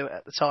going to do it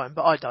at the time,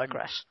 but I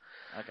digress.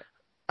 Okay.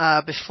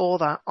 Before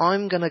that,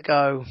 I'm going to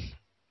go...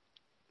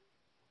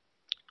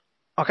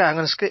 Okay, I'm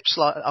going to skip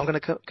slightly. I'm going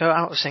to go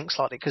out of sync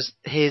slightly, because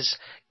his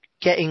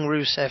getting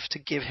Rusev to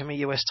give him a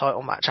US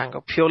title match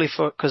angle, purely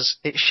because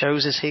it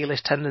shows his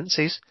heelish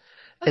tendencies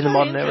in the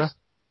modern era.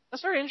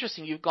 That's very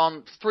interesting. You've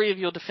gone 3 of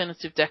your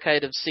definitive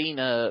decade of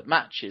Cena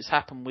matches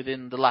happen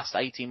within the last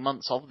 18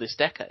 months of this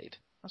decade.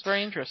 That's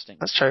very interesting.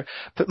 That's true.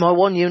 But my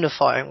one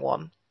unifying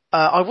one,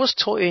 I was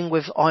toying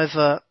with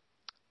either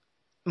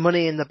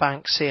Money in the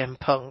Bank CM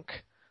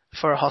Punk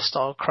for a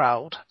hostile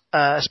crowd,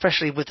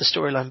 especially with the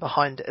storyline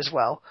behind it as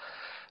well.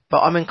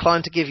 But I'm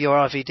inclined to give your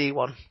RVD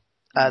one,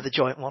 the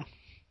joint one.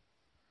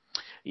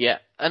 Yeah,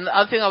 and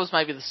I think that was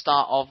maybe the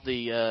start of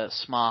the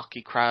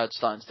smarky crowd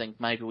starting to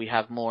think maybe we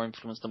have more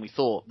influence than we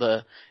thought.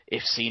 The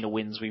 "if Cena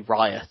wins, we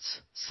riot"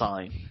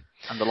 sign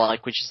and the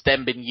like, which has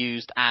then been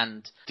used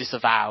and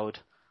disavowed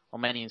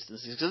on many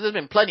instances, because there's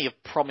been plenty of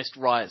promised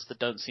riots that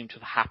don't seem to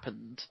have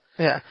happened.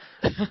 Yeah,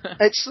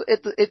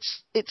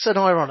 it's an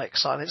ironic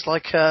sign. It's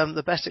like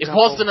the best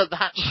example. It wasn't at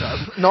that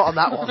show. Not on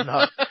that one,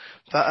 no.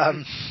 But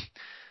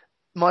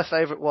my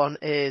favourite one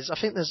is, I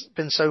think there's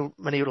been so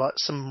many, like,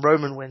 some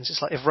Roman wins.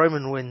 It's like, if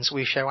Roman wins,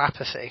 we show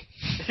apathy.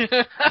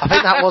 I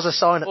think that was a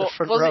sign at the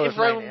front row. Was it if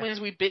Roman wins,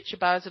 we bitch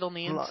about it on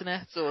the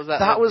internet? Or was that?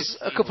 That was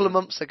a couple of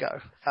months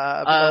ago.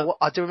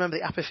 I do remember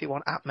the apathy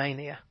one at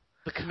Mania.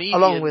 The comedian,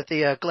 along with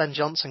the Glenn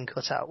Johnson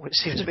cutout, which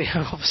seemed to be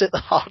opposite the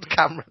hard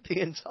camera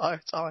the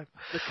entire time.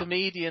 The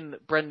comedian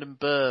Brendan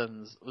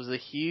Burns was a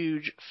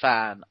huge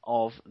fan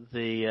of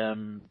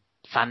the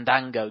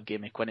Fandango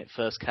gimmick when it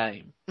first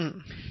came.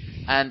 Mm.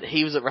 And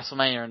he was at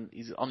WrestleMania, and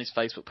he's on his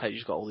Facebook page,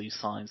 he's got all these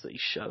signs that he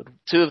showed.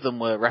 2 of them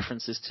were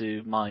references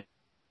to my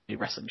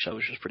wrestling show,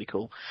 which was pretty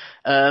cool.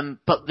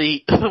 But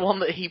the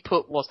one that he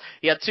put was,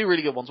 he had 2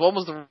 really good ones. One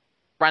was the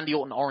Randy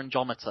Orton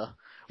Orangeometer,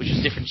 which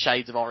was different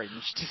shades of orange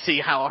to see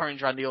how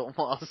orange Randy Orton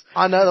was.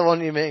 I know the one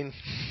you mean.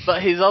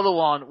 But his other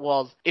one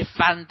was, if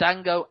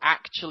Fandango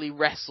actually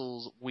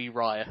wrestles, we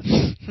riot.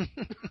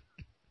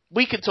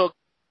 We could talk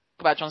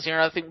about John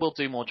Cena. I think we'll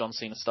do more John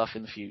Cena stuff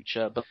in the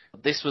future, but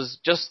this was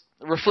just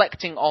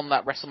reflecting on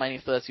that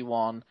WrestleMania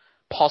 31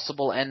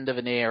 possible end of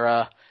an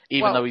era,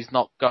 even though he's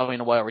not going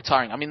away or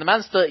retiring. I mean, the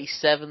man's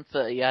 37,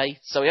 38,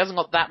 so he hasn't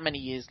got that many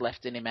years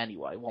left in him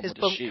anyway, one His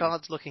would bump assume.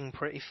 card's looking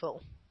pretty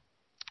full.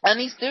 And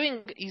he's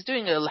doing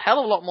a hell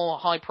of a lot more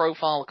high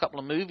profile, a couple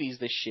of movies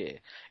this year.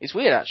 It's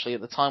weird actually,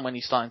 at the time when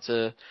he's starting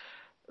to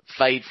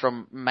fade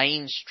from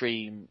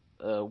mainstream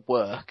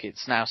work.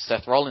 It's now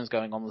Seth Rollins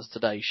going on the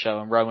Today Show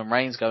and Roman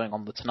Reigns going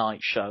on the Tonight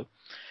Show.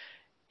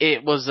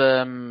 It was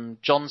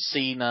John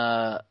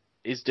Cena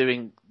is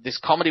doing this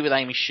comedy with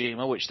Amy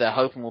Schumer, which they're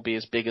hoping will be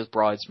as big as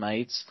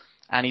Bridesmaids,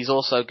 and he's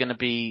also going to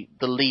be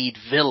the lead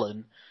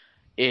villain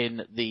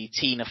in the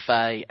Tina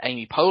Fey,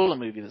 Amy Poehler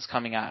movie that's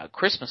coming out at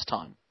Christmas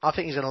time. I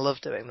think he's going to love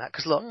doing that,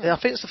 because look, I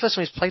think it's the first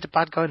time he's played a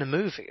bad guy in a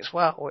movie as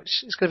well,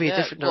 which is going to be a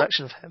different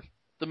direction for him.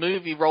 The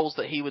movie roles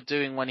that he was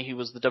doing when he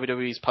was the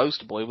WWE's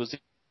poster boy was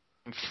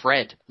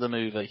Fred, the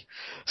movie.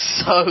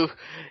 So,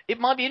 it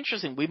might be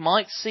interesting. We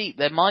might see,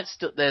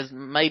 there's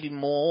maybe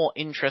more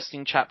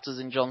interesting chapters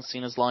in John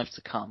Cena's life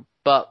to come.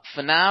 But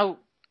for now,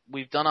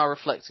 we've done our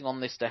reflecting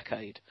on this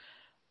decade.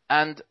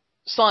 And,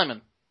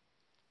 Simon,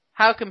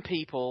 how can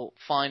people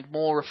find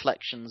more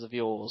reflections of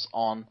yours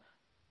on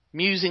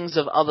musings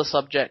of other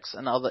subjects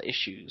and other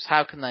issues?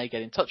 How can they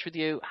get in touch with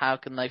you? How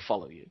can they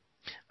follow you?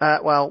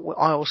 Well,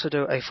 I also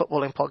do a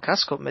footballing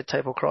podcast called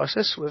Mid-Table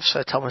Crisis with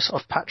Sir Thomas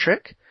of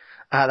Patrick.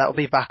 That will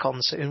be back on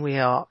soon. We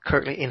are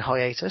currently in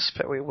hiatus,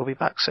 but we will be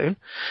back soon.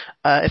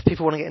 If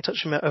people want to get in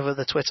touch with me over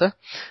the Twitter,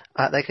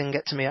 they can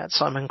get to me at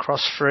Simon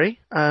Cross Free.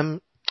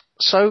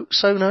 So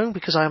known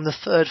because I am the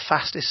third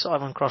fastest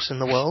Simon Cross in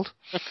the world.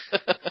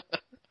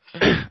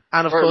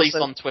 And of or course, at least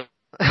on Twitter.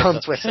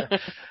 On Twitter.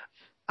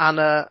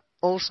 And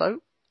also,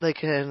 they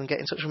can get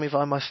in touch with me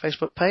via my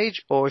Facebook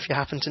page, or if you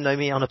happen to know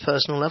me on a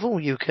personal level,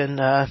 you can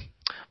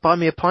buy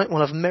me a pint.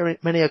 We'll have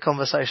many a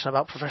conversation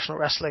about professional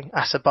wrestling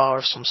at a bar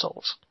of some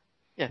sort.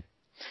 Yeah.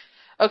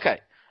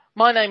 Okay.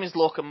 My name is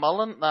Lorcan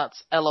Mullen.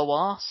 That's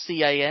LORCANMULLA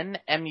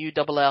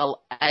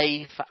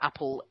for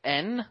Apple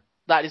N.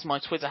 That is my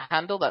Twitter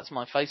handle. That's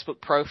my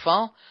Facebook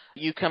profile.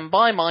 You can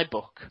buy my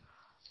book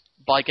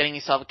by getting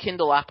yourself a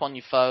Kindle app on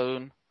your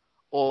phone,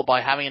 or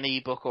by having an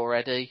ebook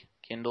already,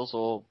 Kindles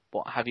or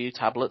what have you,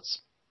 tablets.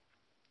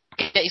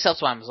 Get yourself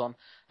to Amazon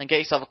and get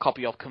yourself a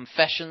copy of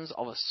Confessions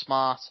of a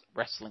Smart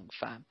Wrestling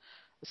Fan.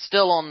 It's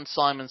still on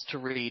Simon's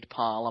to-read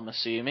pile, I'm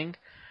assuming.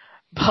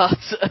 But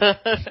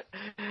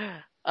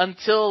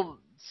until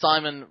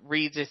Simon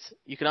reads it,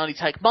 you can only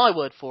take my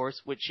word for it,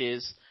 which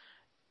is,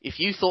 if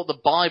you thought the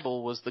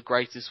Bible was the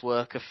greatest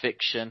work of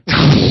fiction,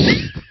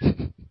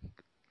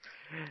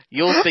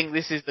 you'll think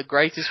this is the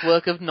greatest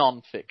work of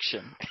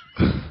non-fiction.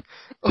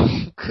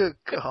 Oh, good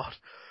God.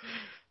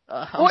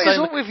 What is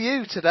up with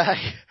you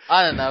today?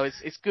 I don't know.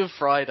 It's Good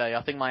Friday.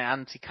 I think my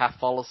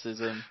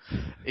anti-Catholicism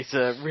is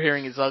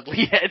rearing its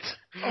ugly head.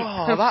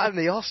 Oh, that and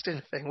the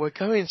Austin thing. We're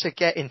going to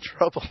get in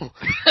trouble.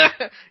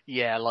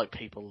 Yeah, like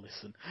people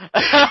listen.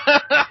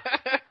 That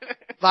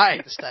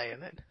ain't staying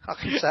in. I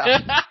can tell.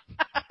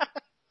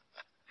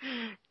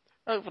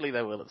 Hopefully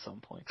they will at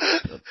some point.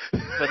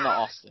 But not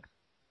Austin.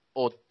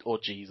 Or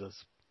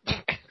Jesus.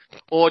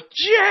 Or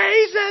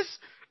Jesus!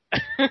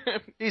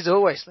 He's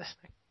always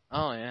listening.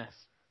 Oh, yes.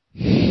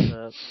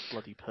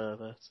 Bloody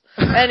perverts.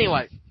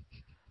 Anyway,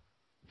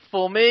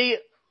 for me,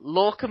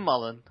 Lorcan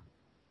Mullen.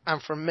 And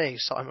from me,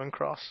 Simon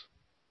Cross.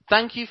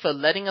 Thank you for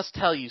letting us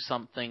tell you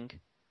something.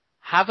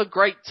 Have a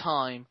great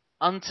time.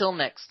 Until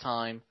next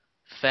time,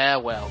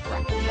 farewell,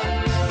 Grapple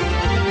fans.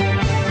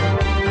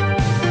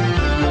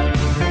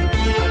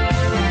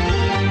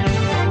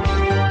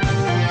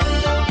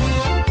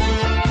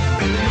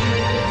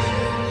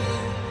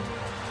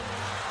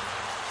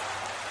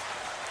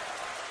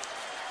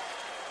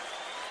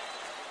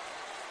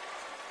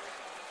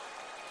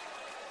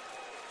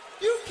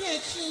 You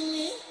can't see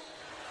me.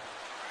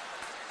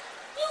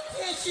 You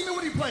can't see me.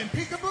 What are you playing,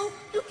 peekaboo?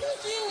 You can't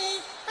see me.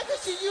 I can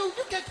see you.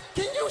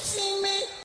 Can you see me?